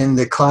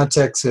the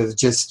context of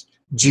just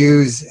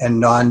Jews and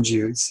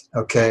non-Jews.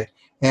 Okay,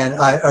 and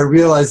I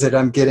realize that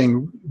I'm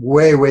getting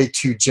way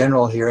too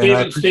general here.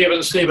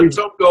 Stephen,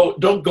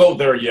 don't go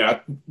there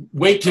yet.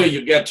 Wait till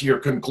you get to your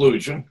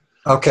conclusion.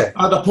 Okay.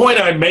 The point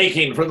I'm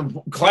making from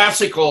the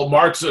classical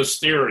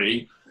Marxist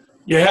theory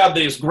you had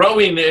these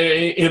growing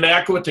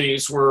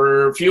inequities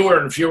where fewer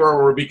and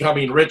fewer were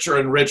becoming richer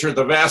and richer,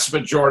 the vast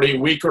majority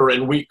weaker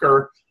and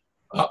weaker,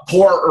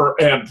 poorer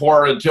and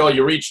poorer, until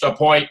you reached a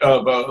point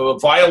of a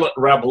violent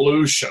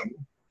revolution,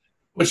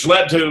 which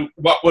led to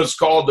what was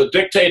called the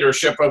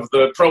dictatorship of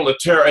the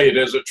proletariat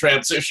as a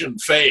transition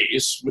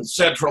phase with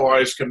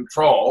centralized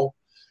control,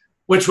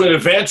 which would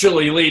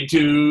eventually lead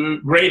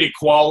to great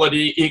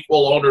equality,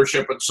 equal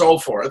ownership, and so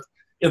forth.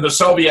 In the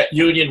Soviet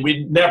Union,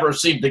 we never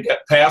seemed to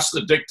get past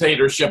the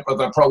dictatorship of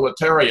the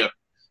proletariat.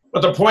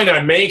 But the point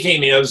I'm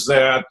making is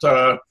that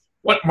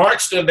what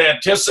Marx didn't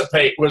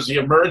anticipate was the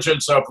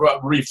emergence of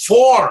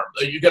reform.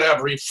 You could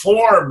have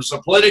reforms,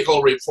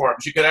 political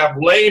reforms. You could have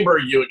labor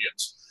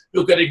unions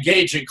who could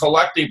engage in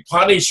collective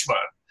punishment,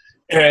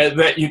 and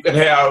that you could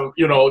have,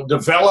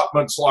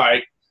 developments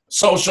like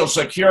Social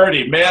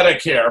Security,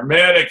 Medicare,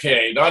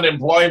 Medicaid,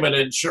 unemployment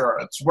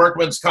insurance,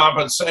 workmen's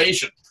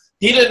compensation.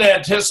 He didn't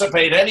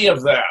anticipate any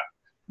of that,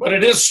 but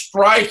it is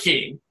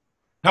striking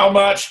how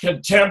much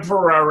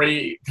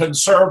contemporary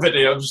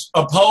conservatives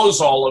oppose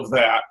all of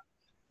that,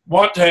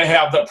 want to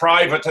have the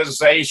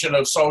privatization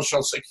of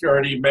Social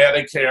Security,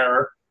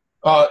 Medicare,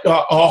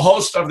 a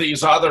host of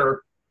these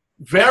other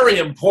very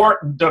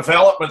important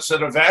developments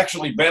that have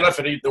actually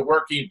benefited the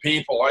working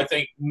people. I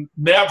think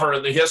never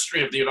in the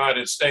history of the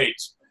United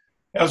States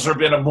has there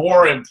been a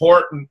more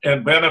important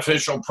and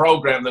beneficial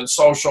program than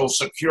Social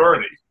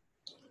Security,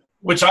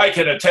 which I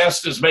can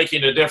attest is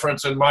making a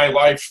difference in my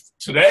life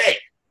today.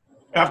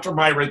 After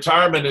my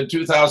retirement in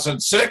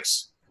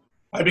 2006,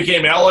 I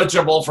became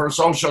eligible for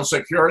Social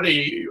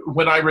Security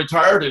when I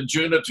retired in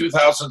June of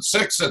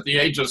 2006 at the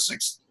age of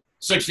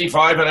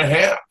 65 and a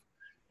half.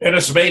 And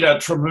it's made a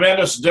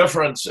tremendous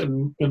difference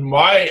in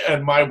my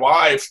and my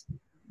wife's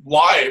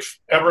life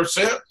ever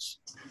since.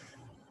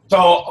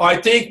 So I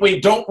think we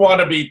don't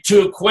want to be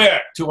too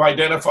quick to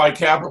identify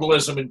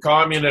capitalism and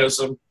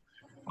communism.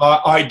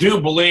 I do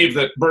believe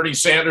that Bernie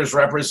Sanders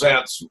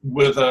represents,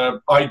 with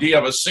an idea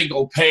of a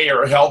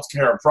single-payer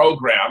healthcare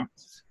program,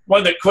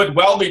 one that could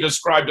well be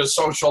described as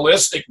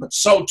socialistic, but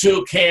so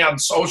too can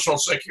Social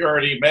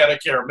Security,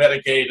 Medicare,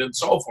 Medicaid, and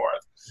so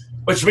forth,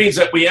 which means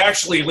that we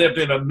actually lived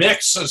in a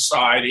mixed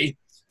society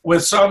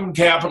with some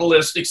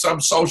capitalistic,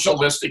 some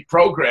socialistic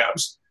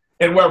programs,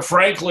 and where,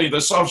 frankly,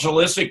 the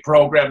socialistic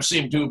programs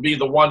seem to be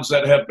the ones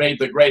that have made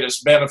the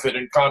greatest benefit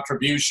and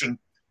contribution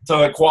to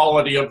the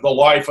quality of the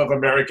life of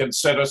American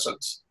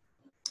citizens.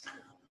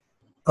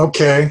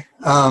 Okay.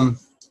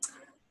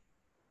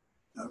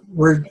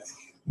 We're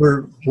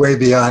way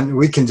beyond.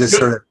 We can just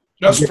sort of...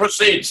 Just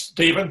proceed,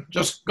 Stephen.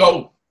 Just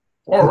go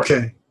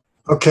forward.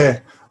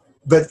 Okay.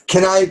 But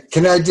can I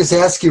just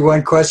ask you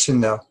one question,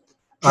 though?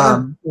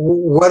 Sure.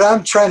 What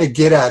I'm trying to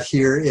get at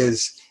here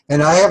is,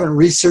 and I haven't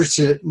researched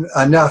it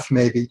enough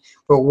maybe,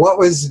 but what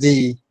was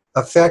the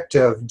effect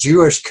of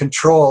Jewish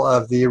control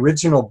of the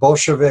original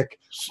Bolshevik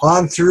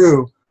on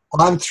through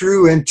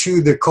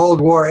into the Cold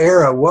War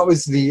era? What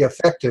was the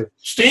effect of...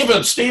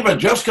 Stephen,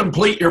 just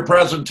complete your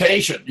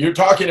presentation. You're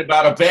talking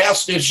about a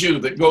vast issue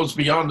that goes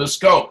beyond the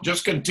scope.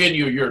 Just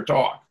continue your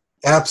talk.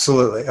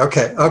 Absolutely.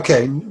 Okay.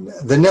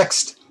 The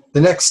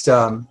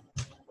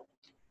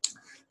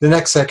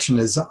next section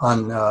is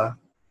on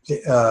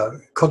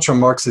cultural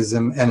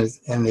Marxism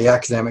and the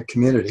academic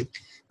community.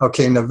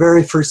 Okay, and the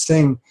very first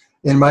thing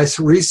in my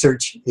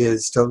research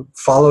is to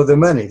follow the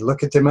money.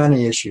 Look at the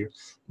money issue.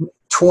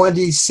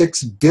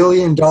 $26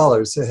 billion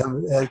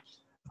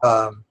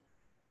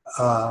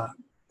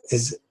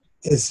is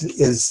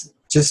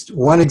just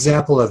one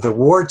example of the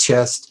war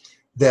chest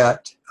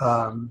that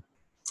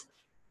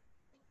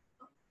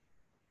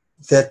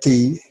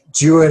the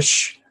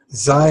Jewish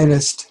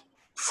Zionist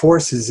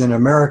forces in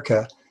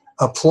America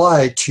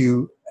apply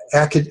to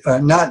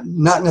not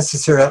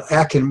necessarily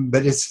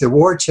but it's the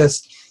war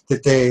chest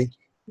that they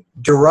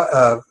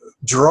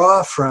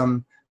draw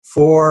from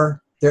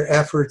for their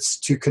efforts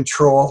to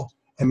control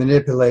and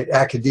manipulate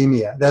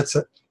academia. That's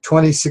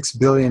 $26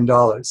 billion.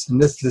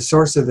 And the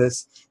source of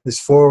this is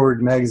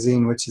Forward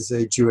Magazine, which is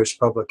a Jewish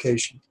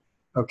publication.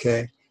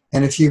 Okay,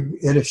 and if you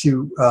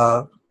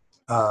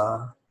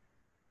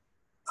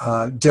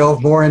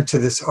delve more into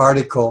this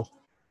article,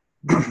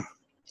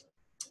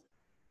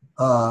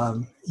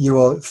 you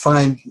will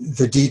find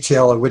the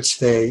detail of which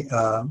they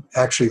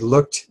actually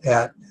looked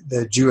at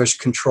the Jewish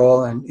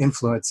control and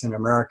influence in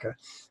America.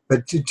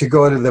 But to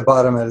go to the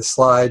bottom of the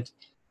slide,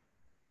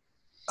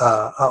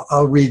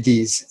 I'll read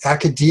these.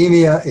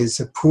 Academia is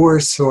a poor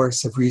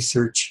source of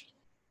research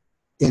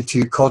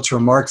into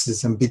cultural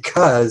Marxism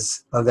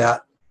because of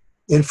that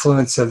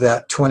influence of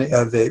that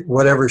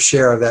whatever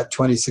share of that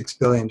 $26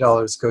 billion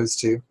goes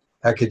to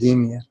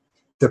academia.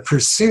 The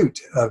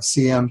pursuit of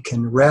CM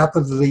can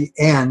rapidly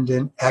end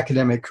an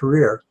academic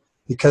career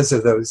because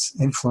of those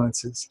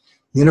influences.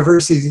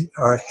 Universities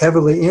are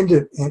heavily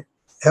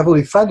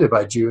funded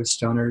by Jewish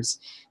donors,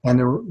 and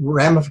the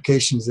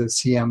ramifications of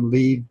CM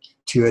lead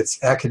to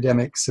its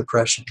academic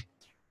suppression.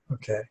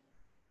 Okay,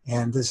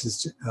 and this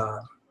is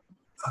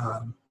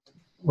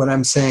what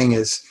I'm saying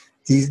is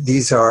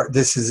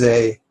this is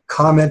a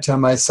comment on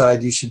my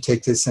side. You should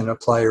take this and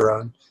apply your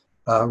own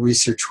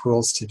research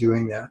rules to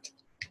doing that.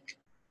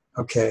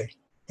 Okay,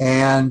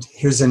 and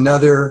here's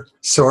another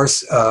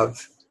source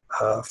of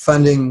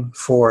funding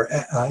for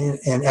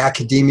in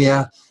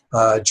academia.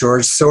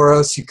 George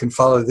Soros. You can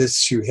follow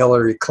this through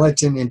Hillary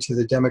Clinton into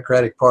the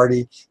Democratic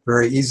Party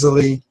very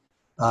easily.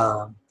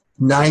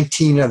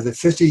 19 of the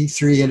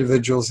 53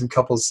 individuals and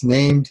couples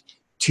named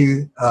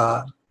to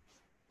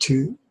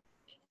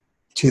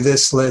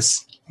this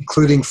list,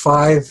 including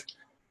 5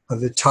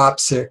 of the top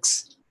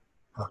 6.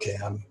 Okay,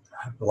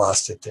 I've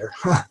lost it there.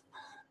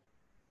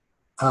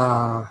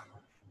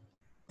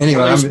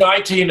 Anyway, at least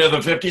 19 of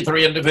the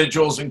 53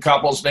 individuals and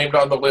couples named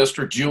on the list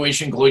are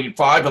Jewish, including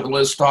 5 of the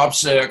list's top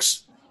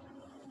 6.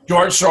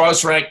 George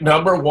Soros ranked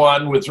number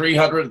 1 with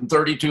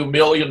 $332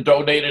 million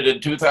donated in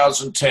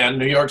 2010.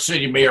 New York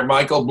City Mayor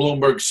Michael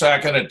Bloomberg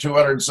second at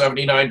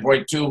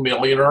 $279.2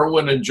 million.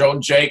 Irwin and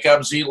Joan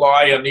Jacobs,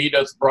 Eli and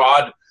Edith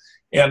Broad,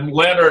 and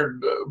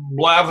Leonard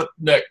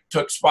Blavatnik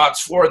took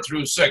spots 4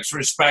 through 6,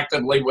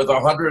 respectively, with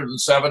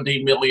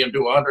 $170 million to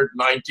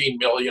 $119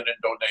 million in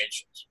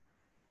donations.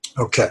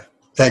 Okay,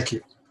 thank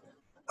you.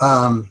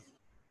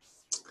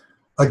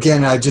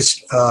 Again, I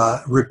just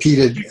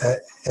repeated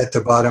at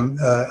the bottom.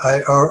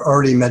 I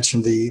already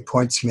mentioned the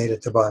points made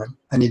at the bottom.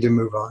 I need to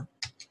move on.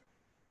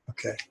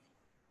 Okay.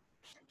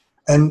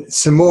 And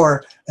some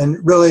more, and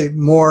really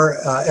more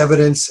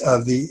evidence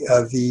of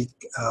the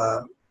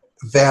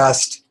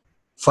vast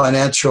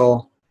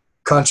financial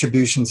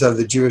contributions of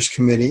the Jewish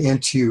community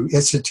into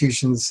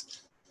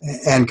institutions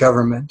and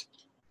government.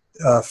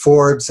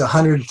 Forbes,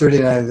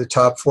 139 of the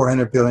top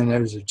 400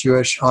 billionaires are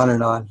Jewish, on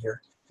and on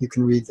here. You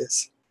can read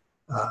this.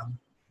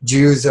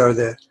 Jews are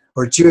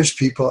Jewish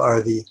people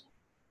are the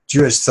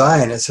Jewish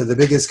Zionists, are the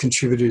biggest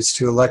contributors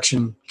to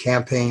election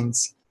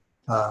campaigns.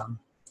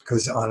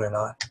 Goes on and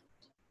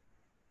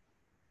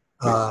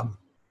on.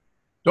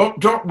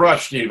 Don't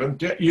rush, Stephen.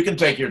 You can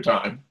take your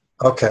time.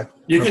 Okay.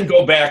 You can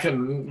go back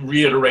and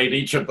reiterate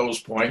each of those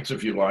points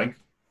if you like.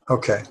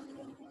 Okay.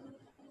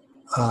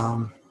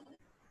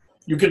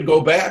 You can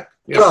go back.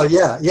 Yeah. Well,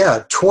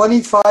 yeah.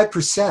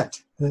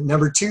 25%,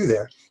 number 2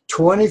 there.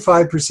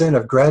 25%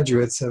 of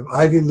graduates of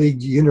Ivy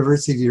League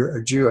university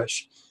are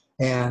Jewish.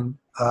 And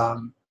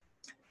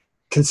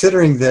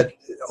considering that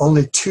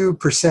only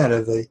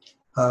 2%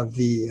 of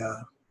the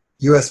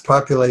U.S.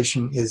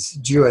 population is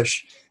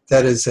Jewish,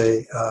 that is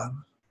a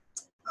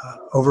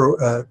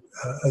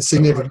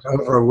significant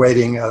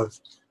overweighting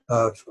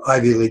of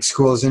Ivy League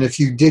schools. And if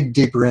you dig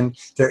deeper in,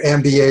 they're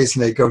MBAs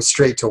and they go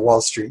straight to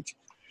Wall Street.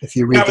 If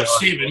you read but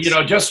Stephen,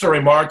 just a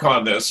remark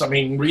on this. I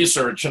mean,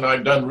 research, and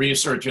I've done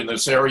research in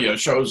this area,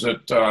 shows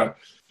that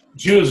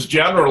Jews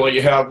generally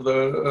have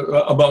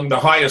among the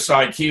highest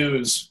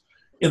IQs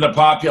in the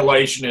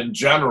population in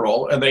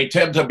general, and they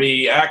tend to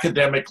be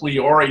academically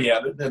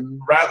oriented and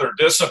rather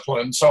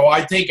disciplined. So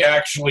I think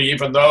actually,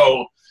 even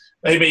though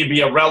they may be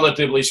a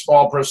relatively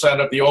small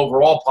percent of the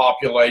overall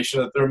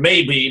population, that there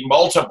may be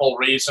multiple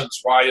reasons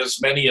why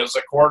as many as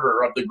a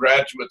quarter of the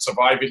graduates of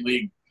Ivy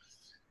League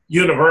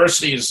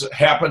universities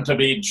happen to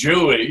be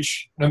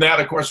Jewish. And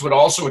that, of course, would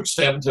also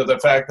extend to the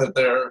fact that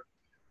they're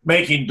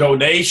making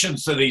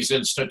donations to these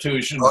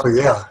institutions,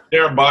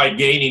 thereby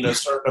gaining a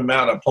certain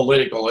amount of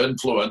political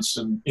influence,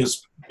 and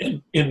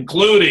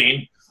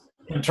including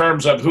in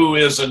terms of who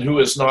is and who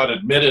is not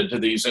admitted to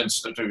these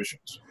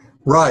institutions.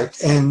 Right,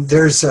 and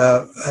there's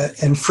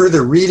and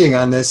further reading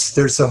on this,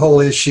 there's the whole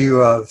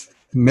issue of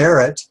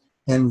merit,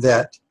 and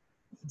that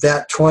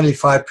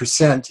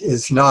 25%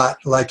 is not,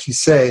 like you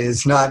say,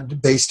 is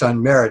not based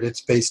on merit.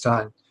 It's based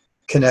on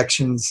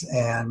connections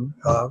and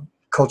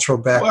cultural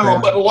background.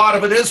 Well, but a lot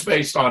of it is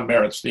based on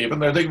merit,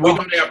 Stephen. I think we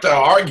don't have to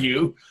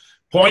argue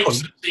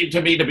points that seem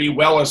to me to be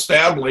well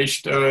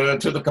established to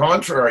the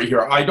contrary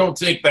here. I don't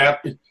think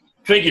that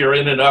figure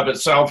in and of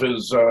itself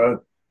is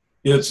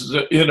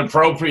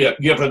inappropriate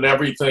given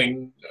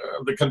everything,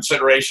 the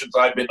considerations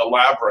I've been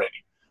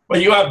elaborating.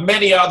 But you have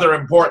many other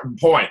important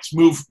points.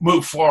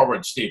 Move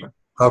forward, Stephen.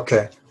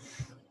 Okay.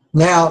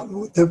 Now,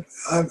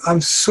 I'm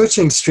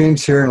switching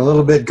streams here and a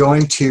little bit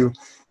going to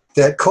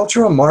that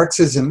cultural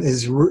Marxism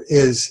is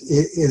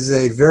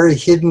a very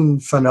hidden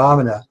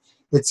phenomena.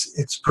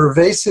 It's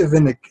pervasive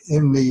in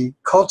the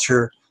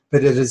culture,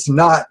 but it is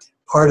not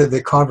part of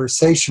the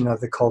conversation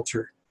of the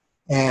culture.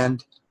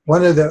 And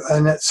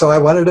so I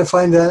wanted to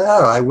find that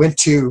out. I went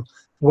to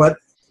what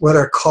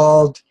are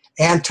called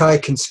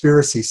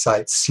anti-conspiracy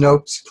sites: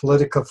 Snopes,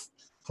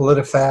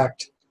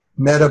 PolitiFact,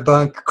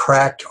 Metabunk,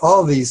 Cracked.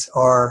 All these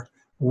are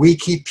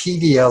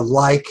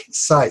Wikipedia-like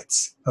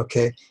sites.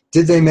 Okay,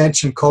 did they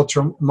mention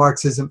cultural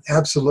Marxism?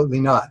 Absolutely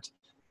not.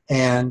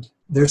 And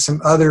there's some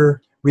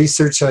other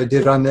research I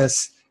did on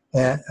this,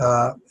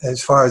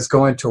 as far as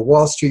going to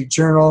Wall Street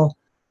Journal,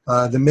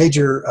 the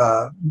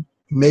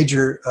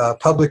major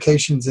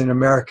publications in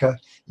America.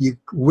 You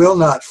will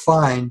not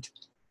find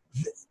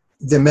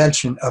the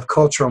mention of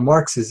cultural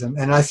Marxism,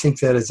 and I think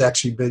that is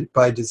actually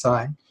by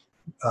design.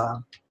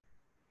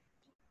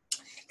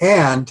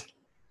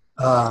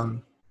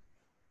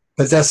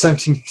 but that's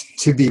something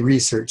to be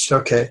researched.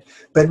 Okay.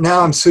 But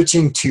now I'm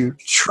switching to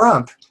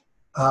Trump,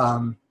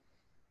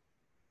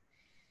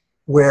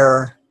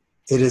 where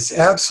it is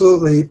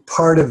absolutely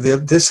part of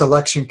this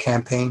election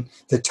campaign,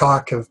 the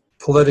talk of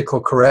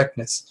political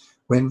correctness.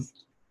 When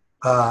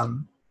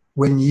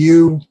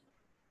he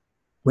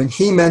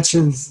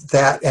mentions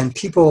that and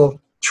people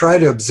try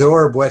to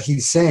absorb what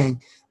he's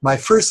saying, my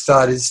first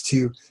thought is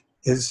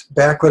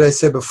back what I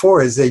said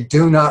before, is they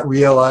do not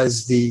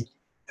realize the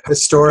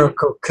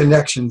historical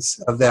connections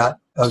of that.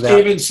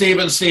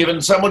 Stephen,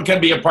 someone can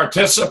be a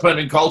participant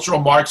in cultural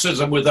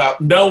Marxism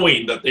without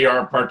knowing that they are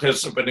a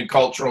participant in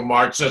cultural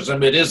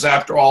Marxism. It is,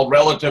 after all,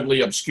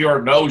 relatively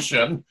obscure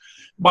notion,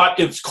 but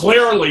it's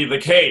clearly the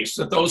case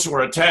that those who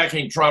are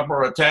attacking Trump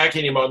are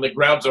attacking him on the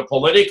grounds of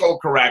political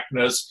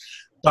correctness,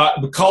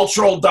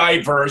 cultural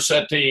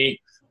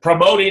diversity,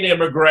 promoting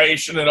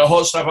immigration, and a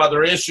host of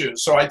other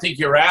issues. So I think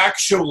you're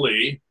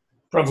actually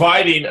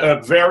providing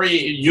a very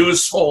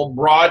useful,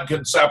 broad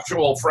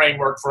conceptual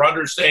framework for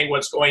understanding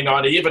what's going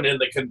on, even in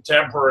the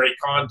contemporary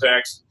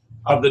context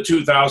of the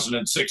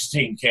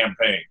 2016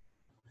 campaign.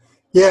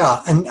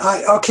 Yeah, and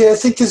I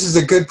think this is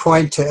a good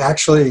point to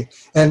actually,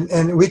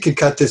 and we could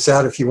cut this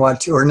out if you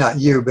want to, or not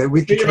you, but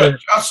we could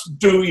just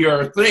do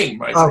your thing,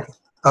 my friend.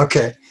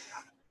 Okay.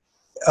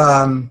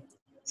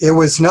 It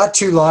was not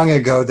too long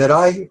ago that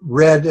I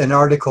read an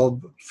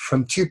article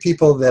from two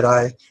people that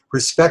I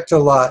respect a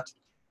lot,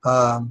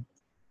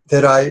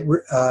 that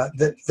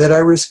I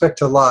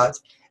respect a lot,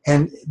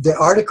 and the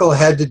article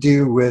had to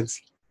do with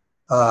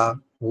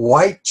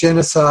white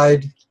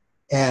genocide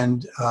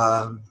and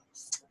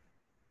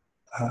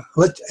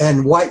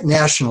white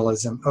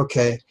nationalism.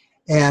 Okay,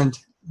 and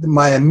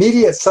my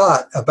immediate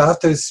thought about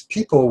those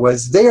people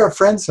was they are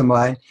friends of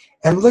mine,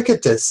 and look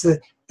at this.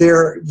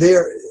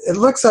 It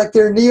looks like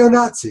they're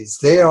neo-Nazis.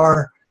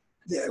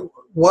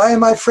 Why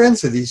am I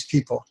friends with these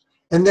people?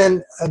 And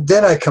then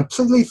I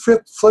completely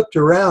flipped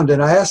around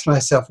and I asked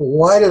myself,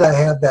 why did I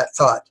have that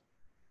thought?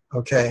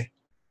 Okay.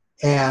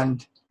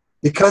 And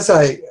because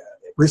I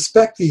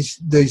respect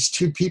these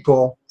two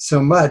people so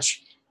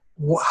much,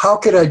 how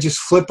could I just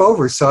flip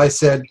over? So I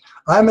said,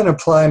 I'm going to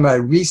apply my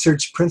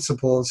research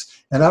principles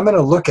and I'm going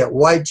to look at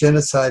white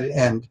genocide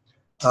and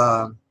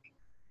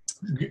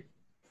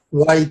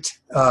white,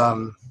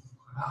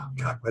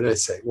 what did I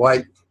say?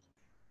 White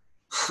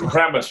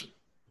supremacist.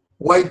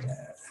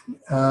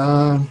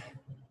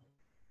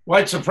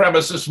 White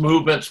supremacist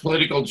movements,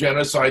 political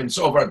genocide, and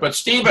so forth. But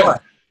Stephen,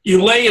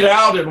 you lay it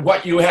out in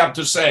what you have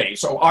to say.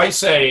 So I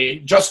say,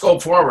 just go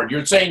forward.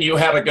 You're saying you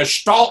had a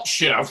gestalt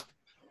shift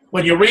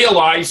when you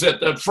realize that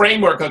the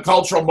framework of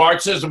cultural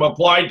Marxism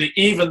applied to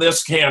even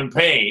this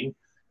campaign,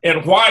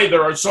 and why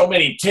there are so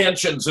many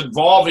tensions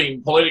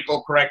involving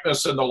political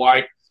correctness and the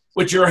like,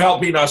 which you're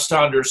helping us to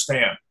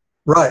understand.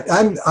 Right.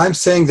 I'm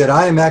saying that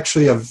I am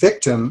actually a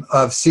victim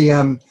of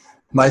CM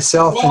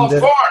myself.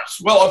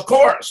 Well, of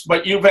course.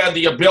 But you've had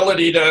the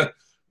ability to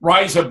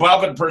rise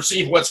above and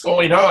perceive what's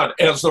going on,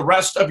 as the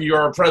rest of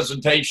your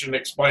presentation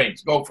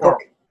explains. Go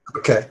forward.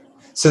 Okay.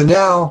 So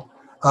now,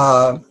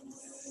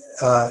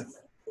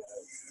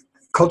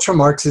 cultural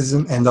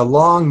Marxism and the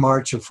long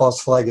march of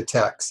false flag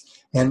attacks.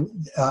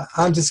 And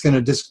I'm just going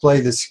to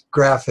display this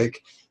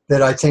graphic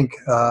that I think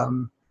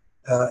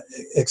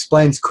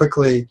explains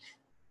quickly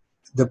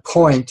the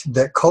point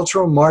that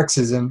cultural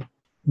Marxism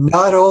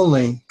not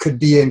only could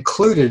be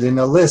included in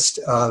a list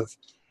of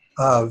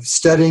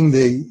studying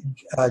the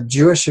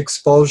Jewish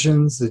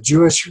expulsions, the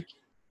Jewish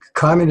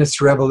communist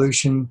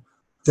revolution,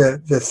 the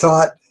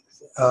thought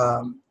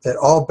that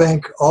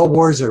all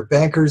wars are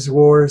bankers'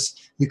 wars.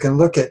 You can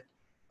look at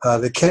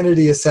the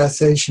Kennedy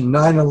assassination,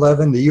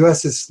 9/11, the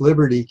USS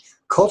Liberty.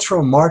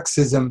 Cultural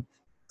Marxism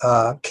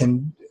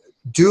can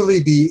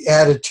duly be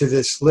added to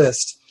this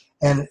list.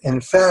 And in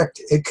fact,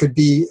 it could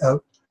be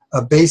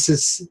a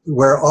basis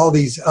where all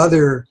these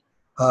other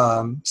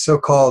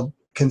so-called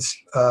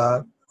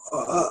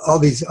all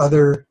these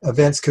other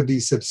events could be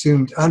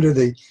subsumed under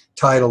the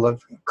title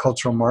of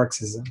cultural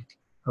Marxism.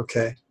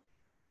 Okay,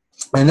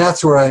 and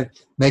that's where I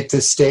make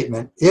this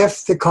statement: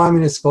 if the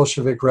communist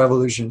Bolshevik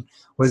Revolution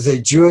was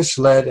a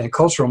Jewish-led and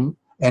cultural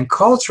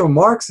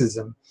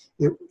Marxism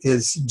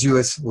is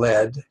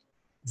Jewish-led,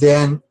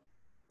 then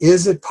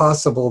is it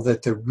possible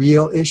that the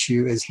real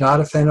issue is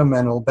not a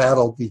fundamental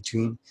battle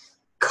between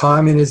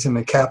communism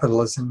and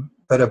capitalism,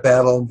 but a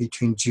battle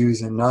between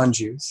Jews and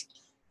non-Jews?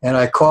 And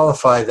I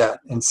qualify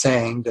that in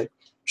saying that,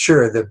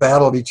 sure, the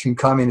battle between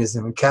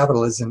communism and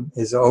capitalism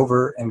is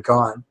over and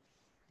gone,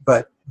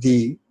 but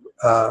the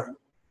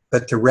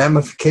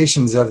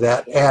ramifications of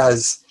that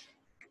as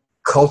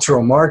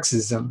cultural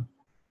Marxism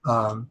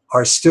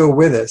are still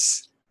with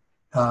us.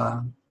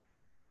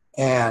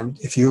 And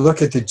if you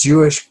look at the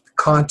Jewish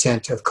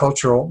content of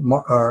cultural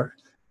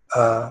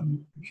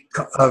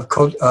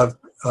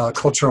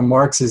cultural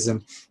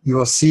Marxism, you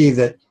will see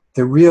that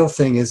the real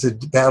thing is a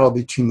battle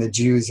between the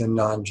Jews and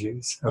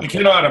non-Jews. Okay. I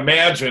cannot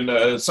imagine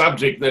a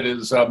subject that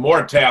is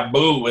more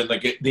taboo in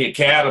the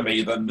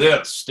academy than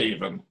this,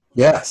 Stephen.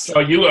 Yes. So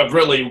you have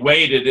really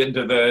waded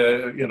into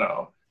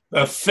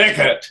the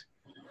thicket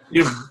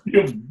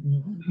You've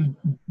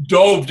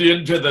dove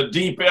into the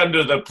deep end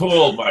of the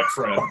pool, my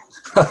friend.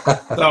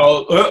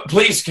 So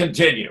please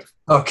continue.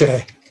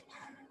 Okay.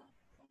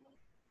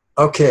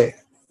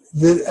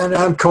 And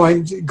I'm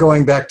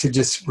going back to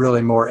just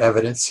really more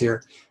evidence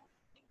here.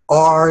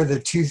 Are the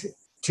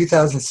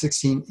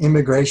 2016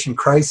 immigration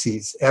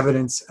crises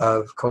evidence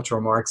of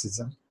cultural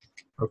Marxism?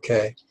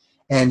 Okay.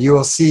 And you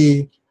will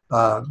see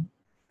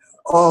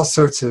all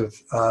sorts of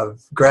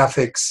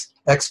graphics,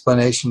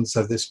 explanations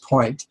of this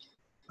point.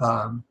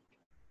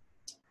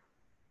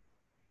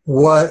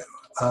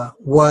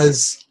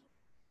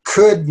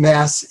 Could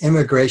mass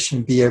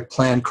immigration be a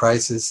planned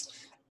crisis?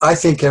 I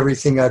think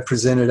everything I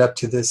presented up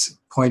to this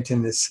point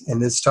in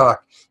this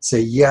talk say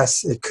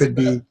yes, it could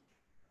be.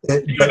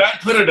 But I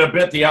put it a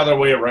bit the other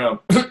way around.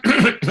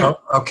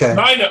 Okay.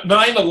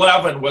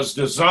 9/11 was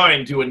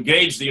designed to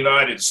engage the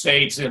United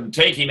States in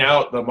taking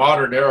out the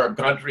modern Arab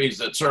countries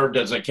that served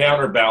as a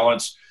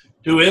counterbalance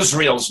to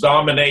Israel's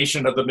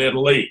domination of the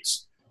Middle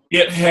East.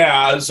 It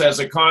has, as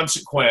a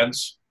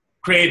consequence,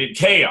 created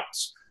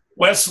chaos.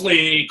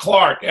 Wesley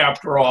Clark,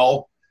 after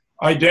all,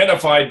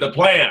 identified the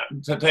plan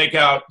to take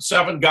out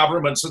 7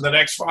 governments in the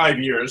next 5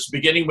 years,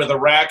 beginning with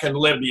Iraq and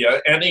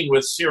Libya, ending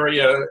with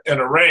Syria and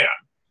Iran.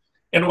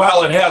 And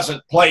while it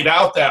hasn't played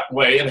out that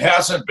way, it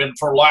hasn't been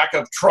for lack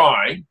of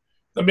trying.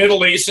 The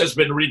Middle East has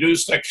been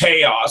reduced to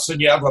chaos, and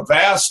you have a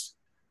vast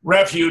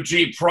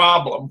refugee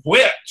problem,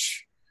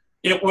 which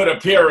it would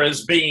appear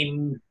is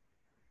being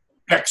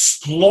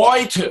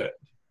exploited,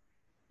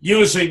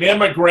 using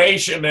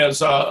immigration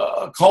as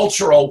a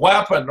cultural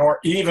weapon or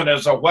even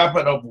as a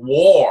weapon of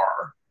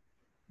war,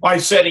 by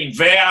sending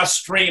vast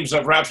streams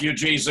of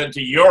refugees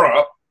into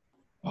Europe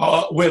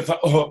with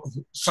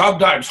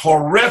sometimes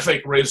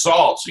horrific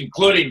results,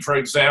 including, for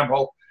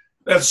example,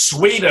 that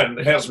Sweden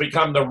has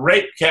become the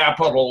rape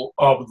capital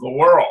of the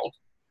world.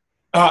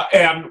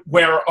 And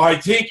where I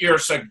think your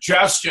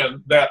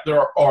suggestion that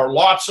there are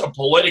lots of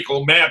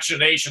political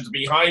machinations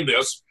behind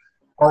this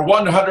are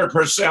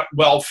 100%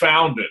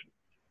 well-founded.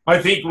 I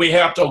think we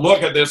have to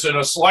look at this in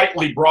a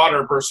slightly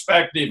broader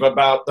perspective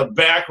about the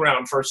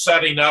background for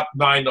setting up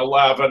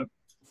 9/11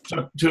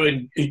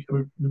 to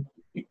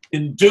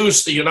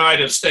induce the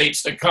United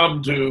States to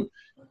come to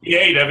the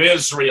aid of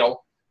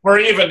Israel, where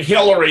even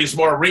Hillary's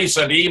more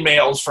recent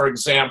emails, for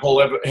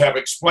example, have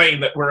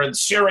explained that we're in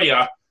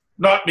Syria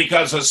not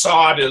because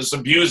Assad is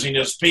abusing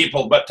his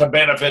people, but to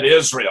benefit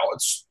Israel.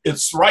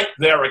 It's right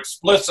there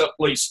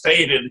explicitly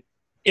stated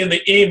in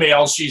the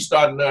emails. She's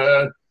done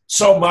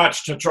so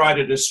much to try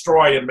to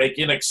destroy and make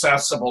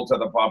inaccessible to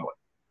the public.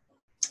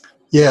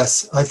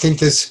 Yes, I think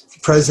this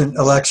present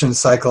election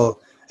cycle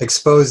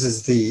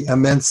exposes the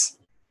immense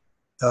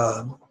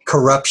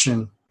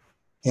corruption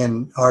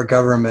in our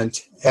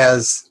government,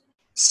 as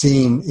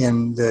seen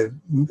in the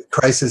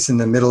crisis in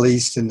the Middle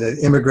East and the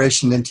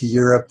immigration into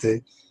Europe,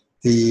 the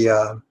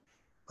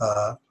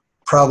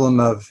problem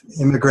of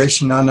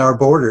immigration on our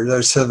borders,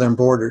 our southern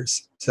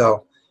borders.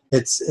 So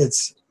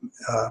it's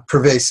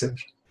pervasive.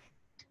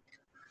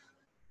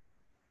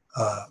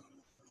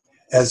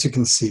 As you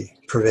can see,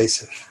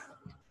 pervasive.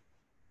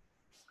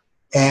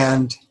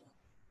 And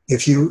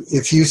if you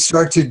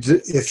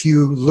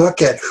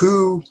look at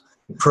who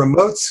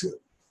promotes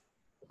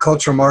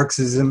cultural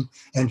Marxism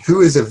and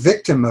who is a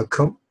victim of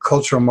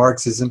cultural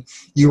Marxism,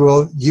 you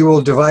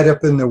will divide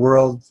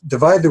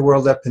the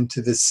world up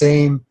into the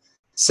same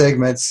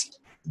segments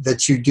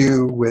that you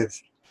do with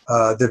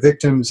the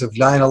victims of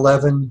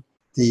 9/11,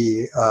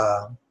 the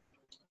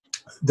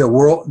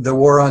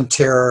war on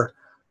terror.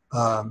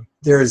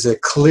 There is a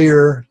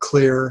clear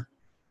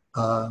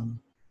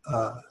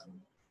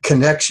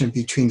connection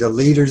between the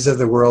leaders of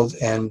the world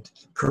and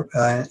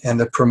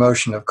the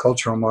promotion of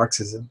cultural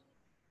Marxism.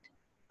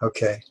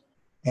 Okay,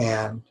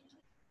 and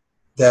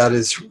that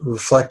is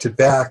reflected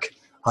back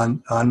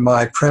on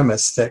my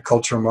premise that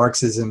cultural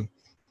Marxism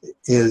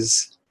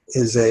is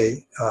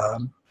a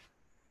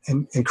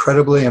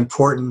incredibly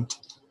important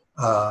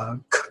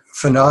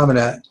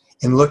phenomena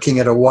in looking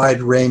at a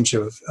wide range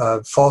of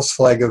false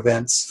flag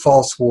events,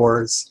 false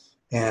wars,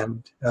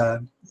 and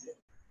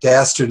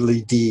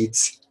dastardly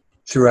deeds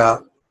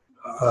throughout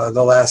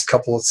the last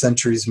couple of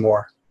centuries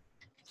more.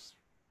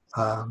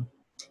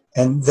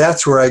 And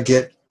that's where I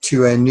get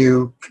to a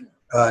new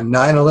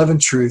 9/11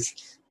 truth,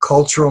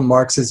 cultural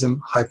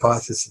Marxism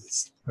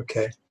hypothesis.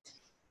 Okay,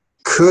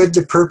 could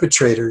the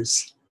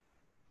perpetrators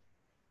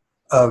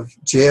of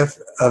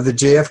the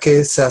JFK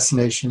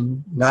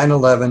assassination,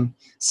 9/11,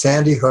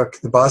 Sandy Hook,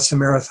 the Boston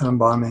Marathon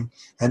bombing,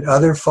 and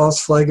other false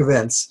flag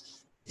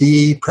events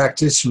be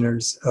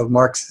practitioners of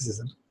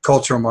Marxism,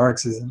 cultural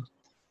Marxism?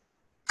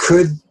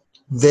 Could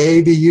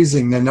they be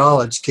using the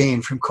knowledge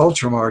gained from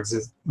cultural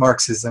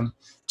Marxism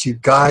to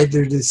guide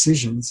their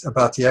decisions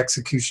about the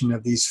execution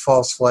of these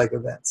false flag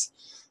events?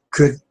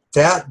 Could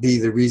that be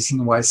the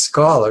reason why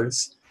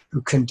scholars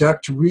who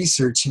conduct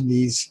research in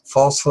these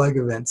false flag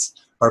events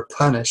are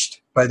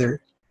punished by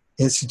their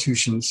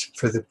institutions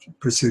for the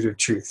pursuit of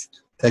truth?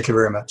 Thank you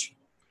very much.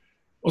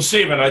 Well,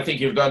 Stephen, I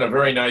think you've done a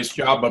very nice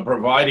job of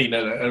providing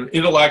an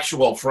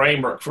intellectual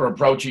framework for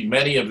approaching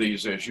many of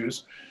these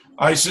issues.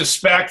 I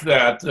suspect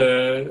that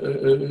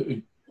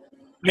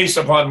based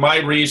upon my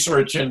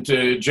research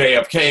into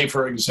JFK,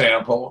 for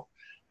example,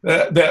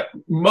 that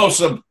most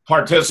of the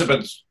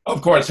participants,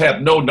 of course,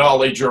 had no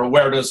knowledge or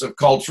awareness of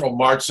cultural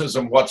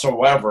Marxism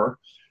whatsoever.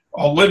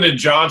 Lyndon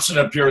Johnson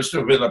appears to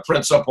have been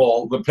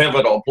the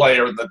pivotal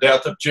player in the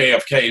death of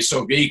JFK,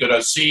 so he could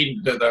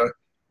accede to the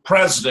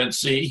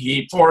presidency.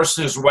 He forced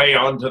his way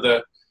onto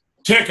the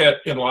ticket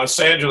in Los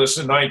Angeles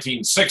in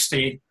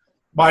 1960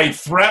 by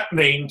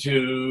threatening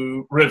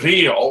to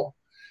reveal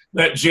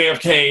that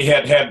JFK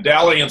had had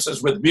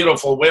dalliances with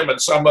beautiful women,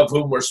 some of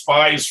whom were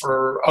spies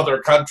for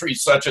other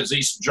countries such as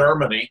East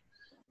Germany,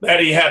 that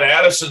he had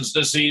Addison's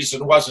disease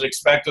and wasn't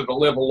expected to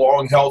live a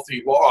long,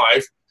 healthy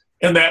life,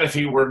 and that if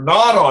he were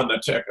not on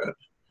the ticket,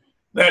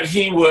 that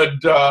he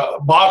would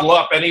bottle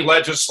up any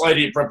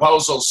legislative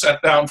proposals sent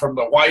down from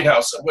the White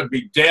House that would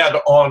be dead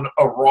on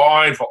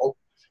arrival.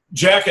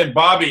 Jack and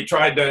Bobby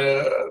tried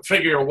to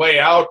figure a way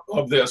out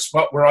of this,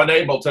 but were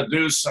unable to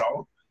do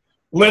so.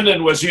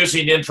 Lyndon was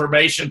using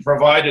information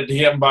provided to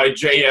him by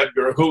J.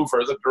 Edgar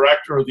Hoover, the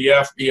director of the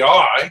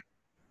FBI,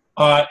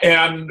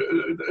 and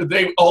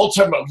they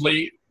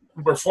ultimately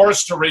were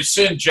forced to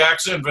rescind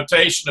Jack's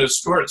invitation to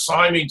Stuart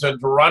Symington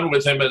to run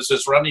with him as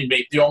his running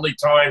mate, the only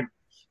time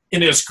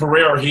in his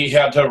career he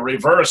had to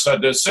reverse a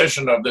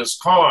decision of this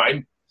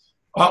kind.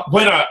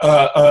 When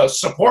a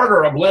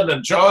supporter of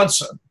Lyndon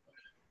Johnson,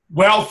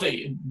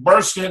 wealthy,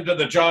 burst into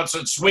the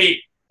Johnson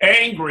suite,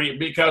 angry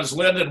because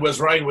Lyndon was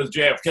running with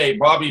JFK,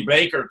 Bobby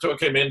Baker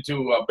took him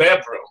into a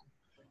bedroom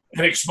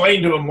and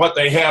explained to him what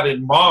they had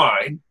in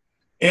mind.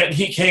 And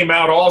he came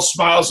out all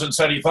smiles and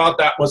said he thought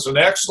that was an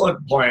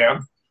excellent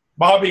plan.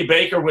 Bobby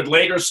Baker would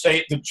later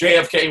state that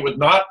JFK would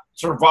not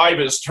survive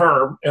his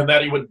term and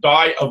that he would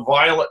die a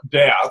violent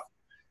death.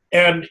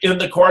 And in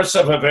the course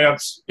of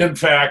events, in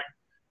fact,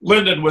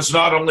 Lyndon was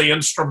not only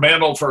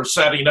instrumental for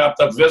setting up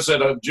the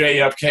visit of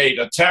JFK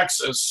to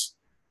Texas,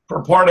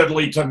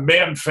 purportedly to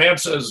mend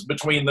fences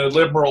between the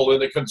liberal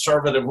and the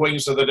conservative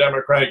wings of the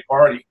Democratic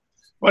Party,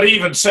 but he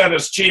even sent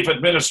his chief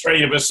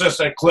administrative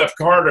assistant, Cliff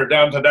Carter,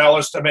 down to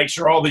Dallas to make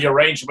sure all the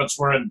arrangements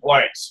were in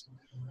place.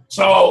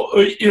 So,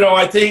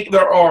 I think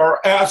there are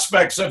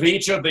aspects of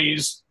each of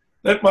these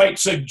that might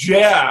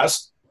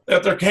suggest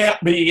that there can't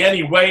be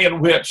any way in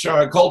which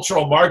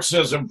cultural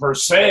Marxism per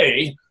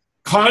se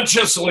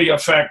consciously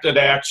affected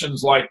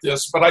actions like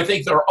this, but I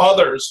think there are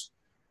others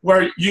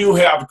where you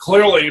have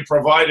clearly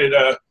provided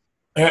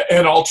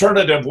an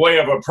alternative way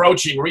of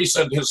approaching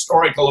recent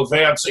historical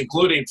events,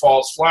 including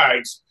false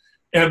flags,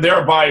 and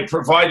thereby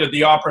provided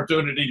the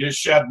opportunity to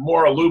shed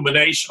more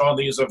illumination on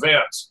these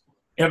events.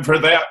 And for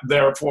that,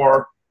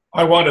 therefore,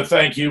 I want to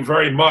thank you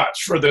very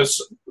much for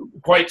this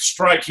quite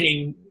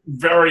striking,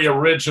 very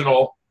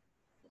original,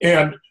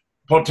 and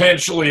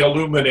potentially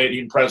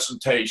illuminating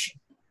presentation.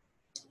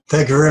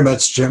 Thank you very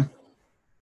much, Jim.